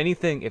 if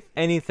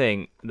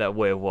anything, that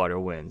Way of Water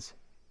wins,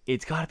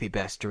 it's got to be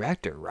Best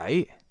Director,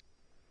 right?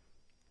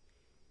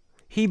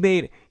 He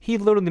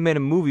literally made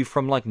a movie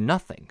from like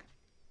nothing.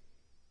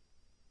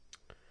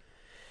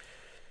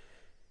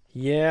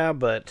 Yeah,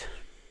 but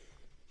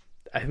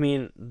I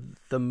mean,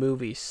 the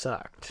movie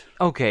sucked.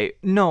 Okay,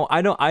 no,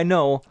 I don't. I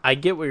know. I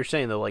get what you're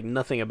saying though. Like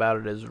nothing about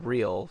it is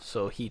real.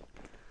 So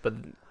but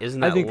isn't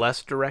that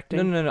less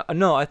directing?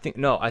 No. I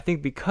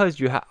think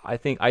because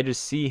I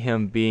just see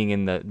him being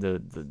in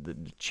the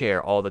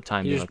chair all the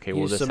time. This has to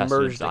be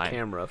submerged the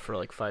camera for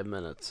like 5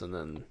 minutes and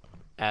then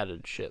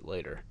added shit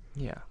later.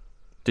 Yeah.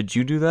 Did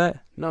you do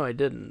that? No, I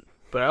didn't.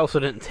 But I also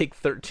didn't take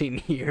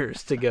 13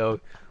 years to go.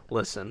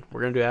 Listen,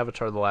 we're going to do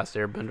Avatar The Last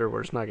Airbender.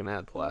 We're just not going to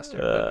add The Last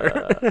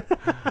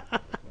Airbender.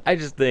 I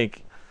just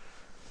think,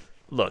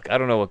 look, I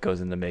don't know what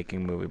goes into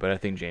making a movie, but I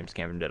think James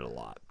Cameron did a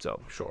lot. So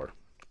Sure.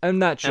 I'm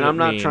not sure. And I'm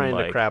not trying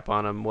to crap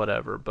on him,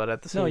 whatever. But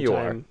at the same you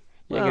time,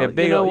 are. well,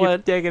 You know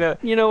what?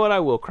 You know what? I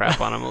will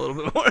crap on him a little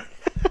bit more.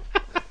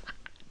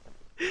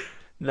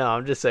 No,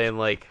 I'm just saying,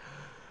 like,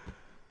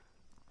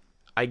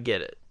 I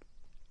get it.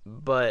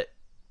 But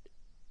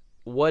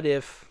what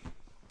if,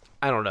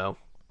 I don't know.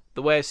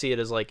 The way I see it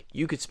is, like,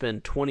 you could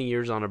spend 20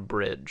 years on a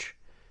bridge,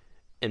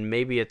 and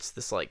maybe it's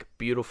this, like,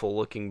 beautiful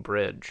looking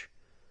bridge,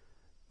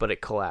 but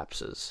it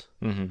collapses.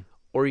 Mm-hmm.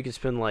 Or you could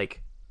spend,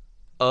 like,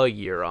 a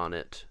year on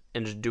it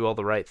and just do all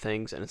the right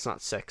things, and it's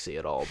not sexy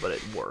at all, but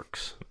it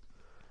works.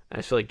 And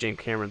I feel like James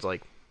Cameron's,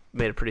 like,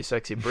 made a pretty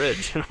sexy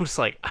bridge, and I'm just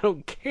like, I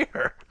don't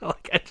care.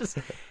 Like,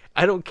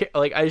 I don't care.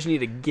 Like, I just need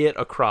to get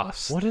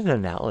across. What an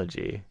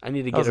analogy. I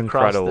need to get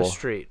across the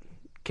street.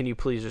 Can you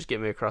please just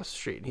get me across the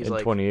street? And he's in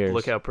like, 20 years.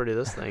 Look how pretty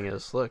this thing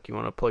is. Look, you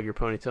want to plug your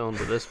ponytail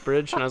into this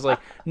bridge? And I was like,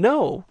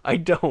 no, I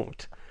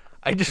don't.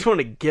 I just want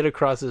to get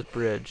across this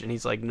bridge. And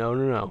he's like,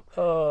 no.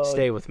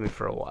 Stay with me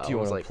for a while. Do you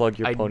want to like, plug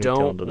your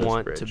ponytail into this bridge? I don't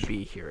want to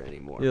be here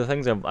anymore. The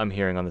things I'm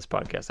hearing on this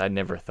podcast, I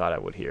never thought I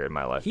would hear in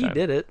my lifetime. He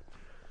did it.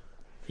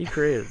 He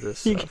created this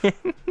stuff.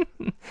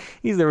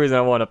 He's the reason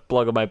I want to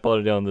plug my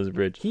ponytail on this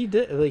bridge. He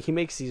did. Like, he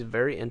makes these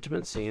very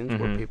intimate scenes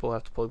Mm-hmm. where people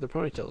have to plug their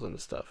ponytails into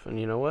stuff. And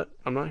you know what?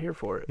 I'm not here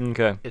for it.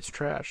 Okay. It's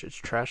trash. It's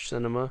trash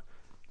cinema.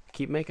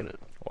 Keep making it.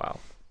 Wow.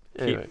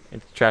 Anyway.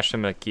 It's trash.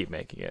 I'm going to keep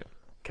making it.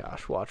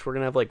 Gosh, watch. We're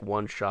going to have, like,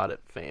 one shot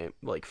at fame.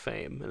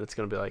 And it's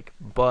going to be like,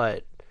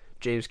 but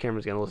James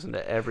Cameron's going to listen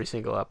to every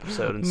single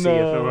episode and see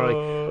if and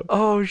we're like,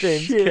 oh,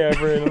 James shit.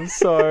 Cameron, I'm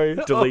sorry.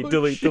 delete, Oh,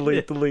 delete,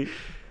 shit. delete.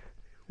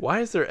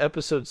 Why is there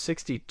episode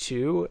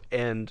 62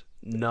 and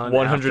none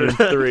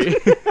 103.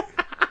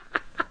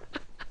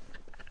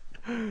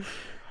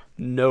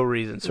 No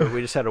reason, sir.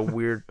 We just had a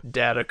weird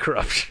data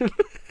corruption.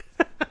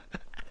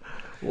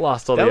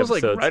 Lost all That the was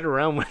episodes. like right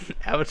around when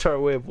Avatar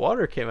Way of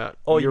Water came out.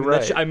 Oh, you're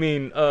right.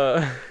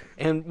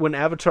 And when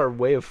Avatar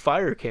Way of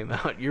Fire came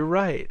out, you're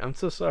right. I'm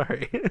so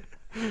sorry.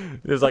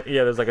 there's like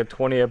a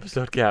 20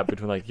 episode gap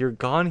between like you're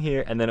gone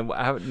here and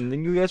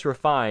then you guys were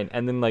fine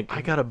and then like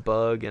I got a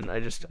bug and I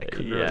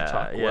couldn't really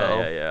talk well.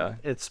 Yeah.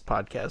 It's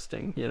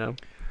podcasting, you know.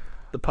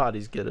 The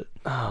potties get it.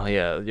 Oh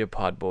yeah, your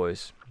pod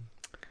boys.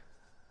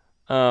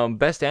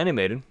 Best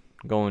animated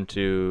going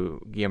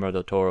to Guillermo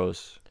del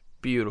Toro's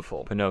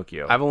Beautiful.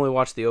 Pinocchio. I've only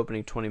watched the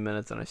opening 20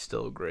 minutes and I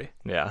still agree.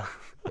 Yeah.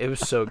 It was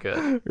so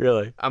good.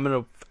 Really?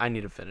 I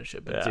need to finish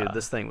it, but Yeah. dude,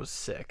 this thing was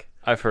sick.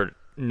 I've heard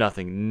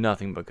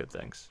nothing but good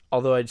things.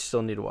 Although I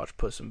still need to watch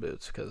Puss in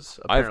Boots because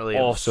apparently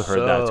I've also heard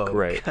that's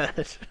great.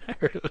 Good. I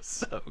heard it was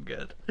so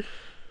good.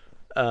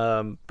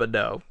 But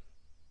no,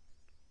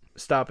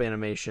 stop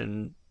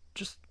animation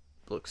just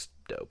looks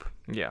dope.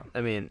 Yeah.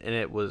 I mean, and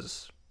it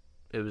was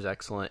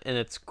excellent, and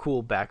it's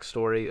cool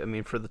backstory. I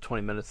mean, for the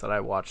 20 minutes that I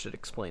watched, it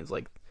explains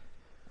like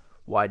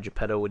why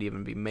Geppetto would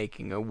even be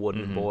making a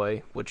wooden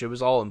boy, which it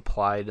was all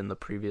implied in the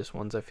previous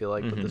ones, I feel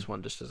like, but this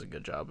one just does a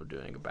good job of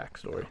doing a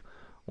backstory.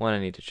 One I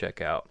need to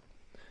check out.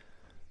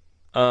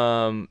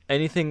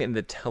 Anything in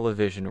the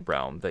television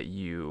realm that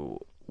you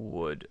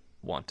would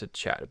want to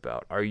chat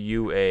about? Are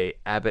you a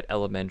Abbott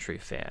Elementary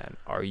fan?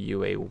 Are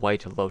you a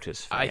White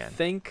Lotus fan? I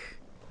think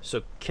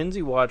so.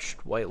 Kinsey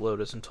watched White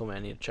Lotus and told me I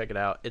need to check it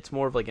out. It's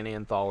more of like an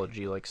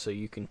anthology, like so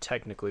you can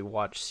technically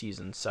watch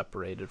seasons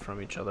separated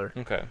from each other.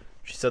 Okay.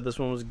 She said this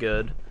one was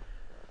good.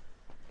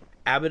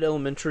 Abbott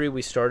Elementary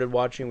we started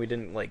watching, we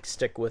didn't like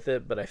stick with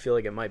it, but I feel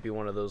like it might be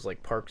one of those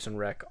like Parks and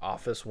Rec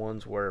office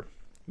ones where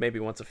maybe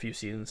once a few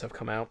seasons have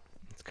come out,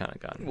 It's kind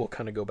of gotten. we'll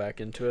kind of go back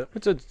into it.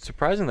 It's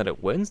surprising that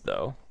it wins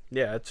though.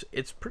 Yeah,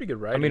 it's pretty good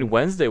I writing. mean,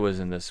 Wednesday was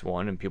in this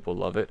one and people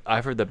love it.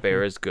 I've heard The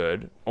Bear is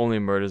good. Only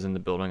Murders in the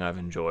Building I've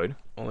enjoyed.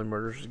 Only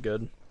Murders is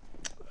good.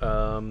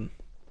 But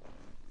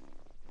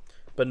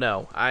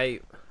no, I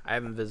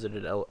haven't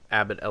visited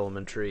Abbott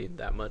Elementary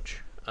that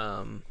much.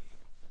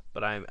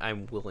 But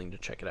I'm willing to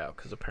check it out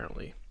because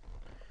apparently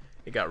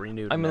it got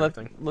renewed. I mean,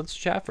 let's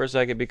chat for a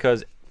second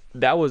because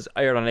that was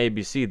aired on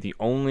ABC, the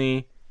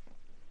only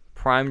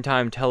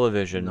primetime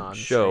television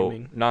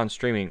show,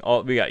 non-streaming.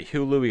 We got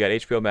Hulu, we got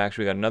HBO Max,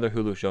 we got another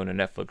Hulu show and a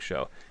Netflix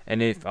show.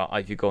 And if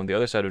you go on the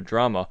other side of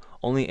drama,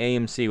 only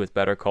AMC with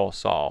Better Call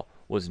Saul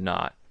was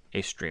not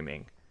a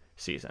streaming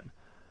season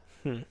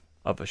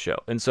of a show.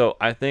 And so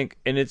I think,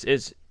 and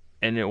it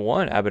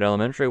won. Abbott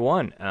Elementary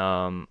won.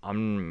 I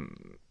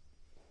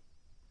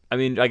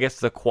mean, I guess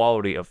the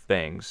quality of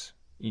things,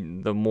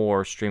 the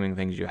more streaming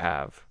things you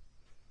have,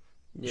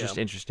 it's just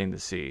interesting to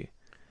see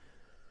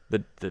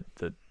the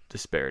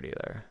disparity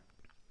there.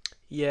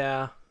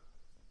 Yeah,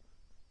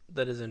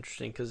 that is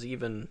interesting because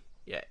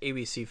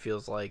ABC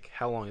feels like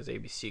how long is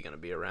ABC going to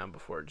be around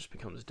before it just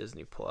becomes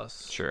Disney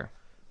Plus? Sure.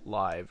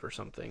 Live or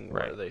something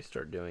where they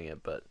start doing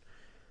it, but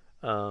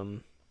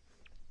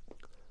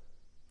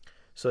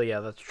so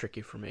yeah, that's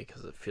tricky for me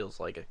because it feels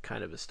like it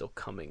kind of is still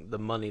coming. The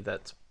money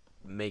that's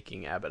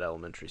making Abbott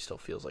Elementary still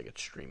feels like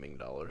it's streaming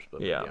dollars,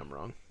 but maybe I'm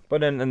wrong.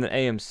 But in the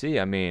AMC,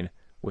 I mean,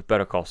 with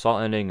Better Call Saul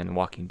ending and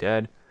Walking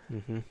Dead,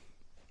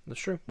 that's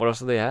true. what else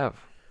do they have?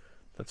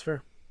 That's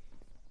fair.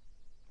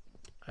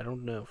 I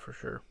don't know for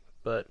sure,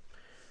 but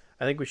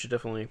I think we should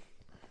definitely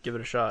give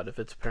it a shot if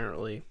it's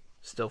apparently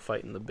still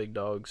fighting the big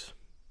dogs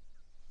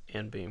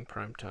and being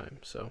prime time.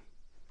 So,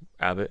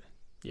 Abbott.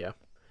 Yeah.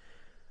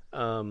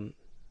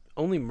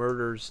 Only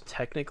Murders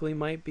technically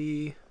might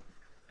be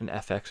An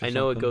FX or I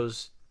know something? it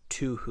goes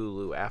to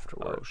Hulu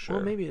afterward. Oh, sure.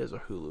 Well, maybe it is a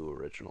Hulu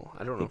original.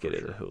 I don't know I think for it is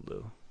sure. a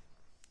Hulu.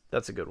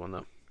 That's a good one,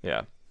 though.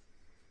 Yeah.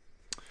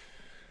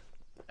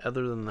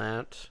 Other than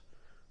that,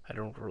 I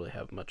don't really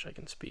have much I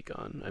can speak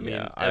on. I mean,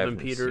 Yeah, I Evan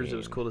haven't Peters, it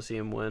was seen- cool to see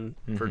him win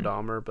for Mhm.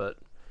 Dahmer, but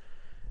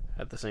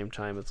at the same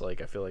time, it's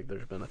like I feel like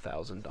there's been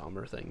 1,000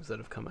 Dahmer things that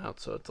have come out,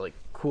 so it's like,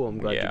 cool, I'm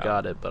glad you Yeah.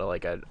 got it, but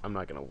like I'm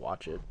not going to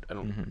watch it. I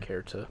don't Mhm.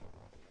 care to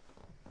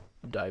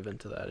dive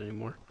into that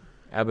anymore.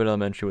 Abbott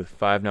Elementary with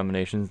 5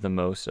 nominations, the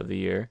most of the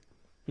year.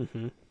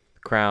 Mm-hmm.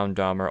 Crown,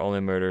 Dahmer, Only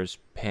Murders,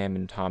 Pam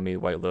and Tommy,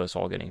 White Lotus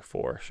all getting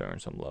 4, showing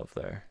some love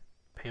there.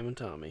 Pam and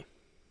Tommy.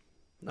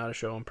 Not a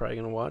show I'm probably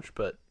going to watch,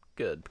 but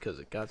good, because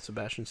it got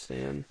Sebastian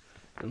Stan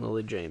and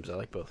Lily James. I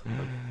like both of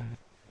them.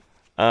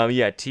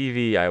 Yeah,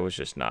 TV, I was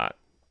just not.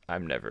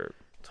 I'm never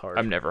It's hard.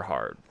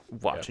 hard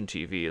watching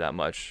TV that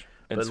much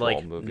in but small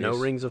like, movies. no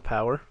Rings of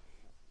Power.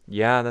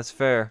 Yeah, that's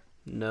fair.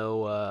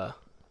 No,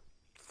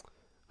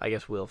 I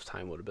guess Wheel of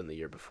Time would have been the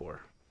year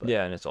before. But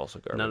Yeah, and it's also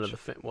garbage. none of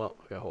the well,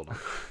 okay, hold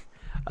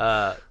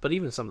on. But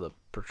even some of the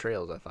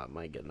portrayals I thought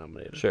might get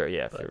nominated. Sure,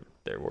 yeah, but- if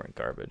they weren't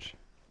garbage.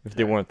 If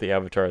they weren't the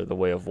Avatar, the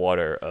Way of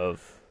Water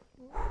of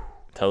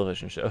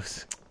television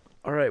shows.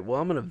 All right,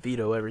 well, I'm going to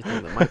veto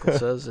everything that Michael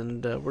says,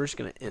 and we're just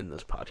going to end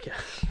this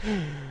podcast.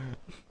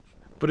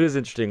 But it is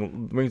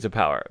interesting. Rings of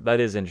Power. That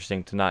is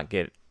interesting to not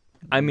get.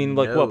 I mean,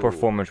 like, what No.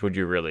 performance would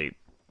you really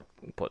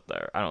put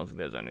there? I don't think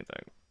there's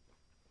anything.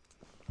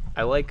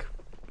 I like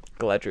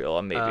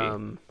Galadriel,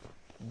 maybe.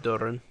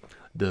 Durin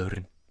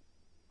Durin.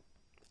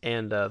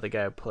 and the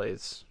guy who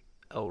plays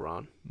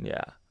Elrond.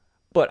 Yeah.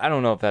 But I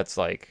don't know if that's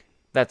like.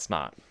 That's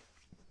not.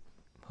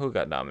 Who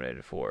got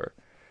nominated for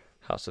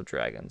House of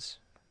Dragons?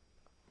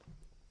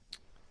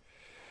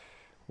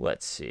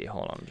 Let's see.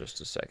 Hold on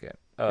just a second.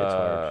 It's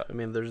hard. I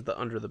mean, there's the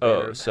Under the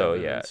Banner of so,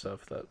 Heaven yeah. and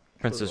stuff. That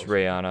Princess was-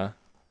 Rihanna.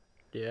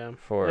 Yeah.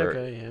 For-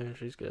 Okay, yeah,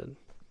 she's good.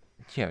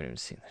 You haven't even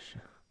seen this show.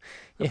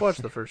 I've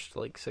watched the first, 6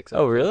 Oh,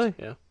 episodes. really?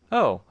 Yeah.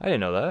 Oh, I didn't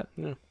know that.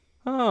 Yeah.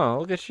 Oh,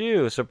 look at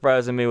you.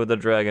 Surprising me with a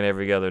dragon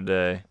every other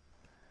day.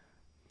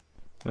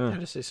 I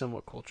just say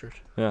somewhat cultured.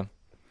 Yeah.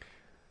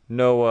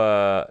 No,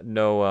 I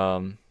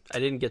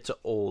didn't get to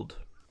old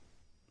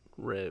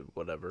red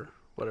whatever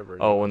her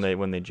oh, name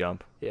was. when they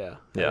jump. Yeah.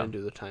 I Yeah. didn't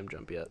do the time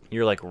jump yet.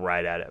 You're like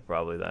right at it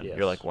probably then. Yes.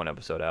 You're like one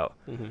episode out.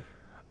 Mm-hmm.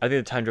 I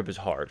think the time jump is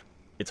hard.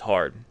 It's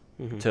hard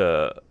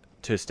to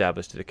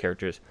establish to the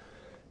characters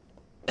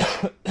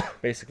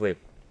basically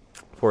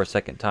for a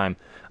second time.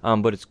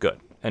 But it's good.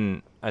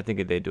 And I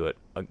think they do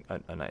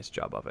a nice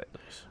job of it.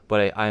 Nice.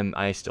 But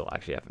I still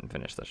actually haven't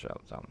finished the show.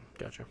 So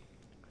Gotcha.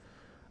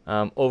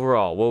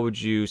 overall, what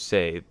would you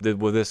say?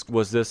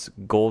 Was this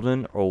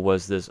golden or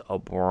was this a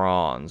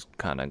bronze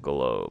kind of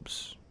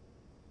Globes?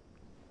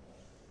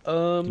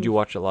 Did you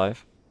watch it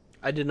live?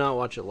 I did not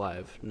watch it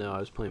live. No, I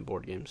was playing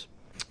board games.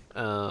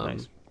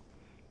 Nice.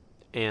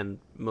 And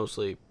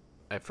mostly,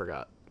 I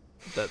forgot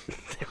that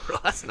they were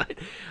last night.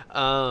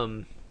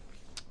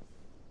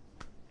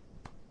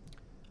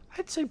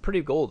 I'd say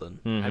pretty golden.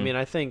 I Mhm. mean,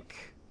 I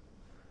think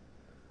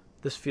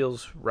this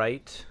feels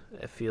right.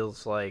 It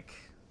feels like,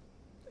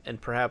 and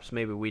perhaps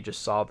maybe we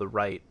just saw the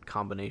right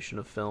combination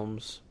of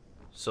films,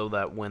 so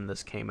that when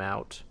this came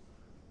out,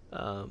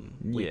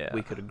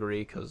 we could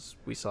agree because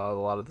we saw a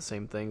lot of the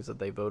same things that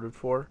they voted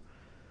for.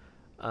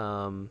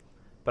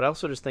 But I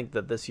also just think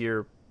that this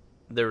year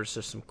there was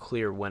just some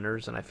clear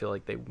winners, and I feel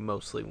like they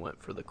mostly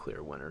went for the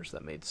clear winners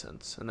that made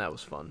sense, and that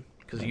was fun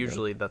because Okay.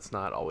 usually that's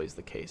not always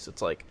the case.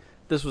 It's like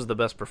this was the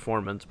best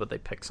performance, but they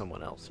pick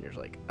someone else, and you're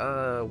just like,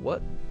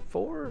 what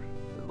for?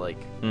 Like,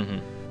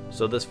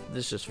 so this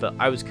just felt.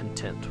 I was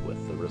content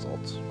with the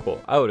results.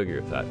 Cool. I would agree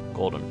with that.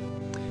 Golden.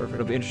 Perfect.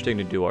 It'll be interesting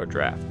to do our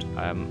draft.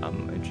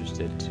 I'm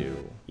interested to.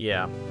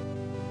 Yeah.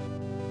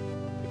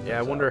 Yeah,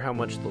 I wonder how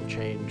much they'll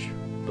change,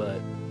 but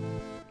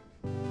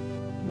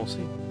we'll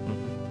see.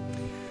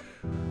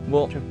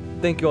 Well,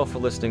 thank you all for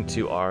listening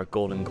to our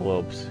Golden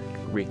Globes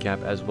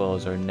recap as well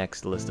as our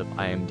next list of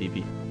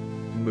IMDb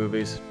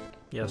movies.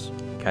 Yes,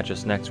 Catch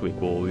us next week.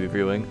 We'll be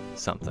reviewing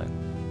something.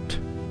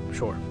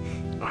 sure.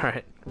 All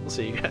right, we'll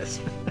see you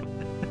guys.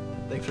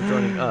 Thanks for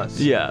joining us.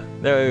 Yeah,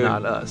 there.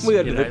 Not us. We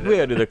gotta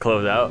United. do the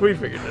closeout. We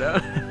figured it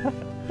out.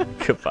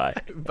 Goodbye.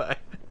 Bye.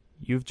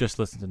 You've just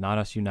listened to Not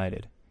Us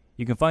United.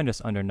 You can find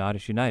us under Not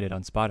Us United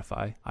on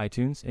Spotify,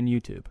 iTunes, and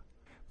YouTube.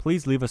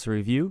 Please leave us a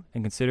review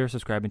and consider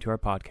subscribing to our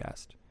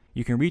podcast.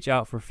 You can reach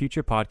out for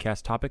future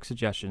podcast topic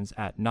suggestions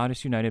at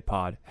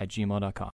notusunitedpod@gmail.com.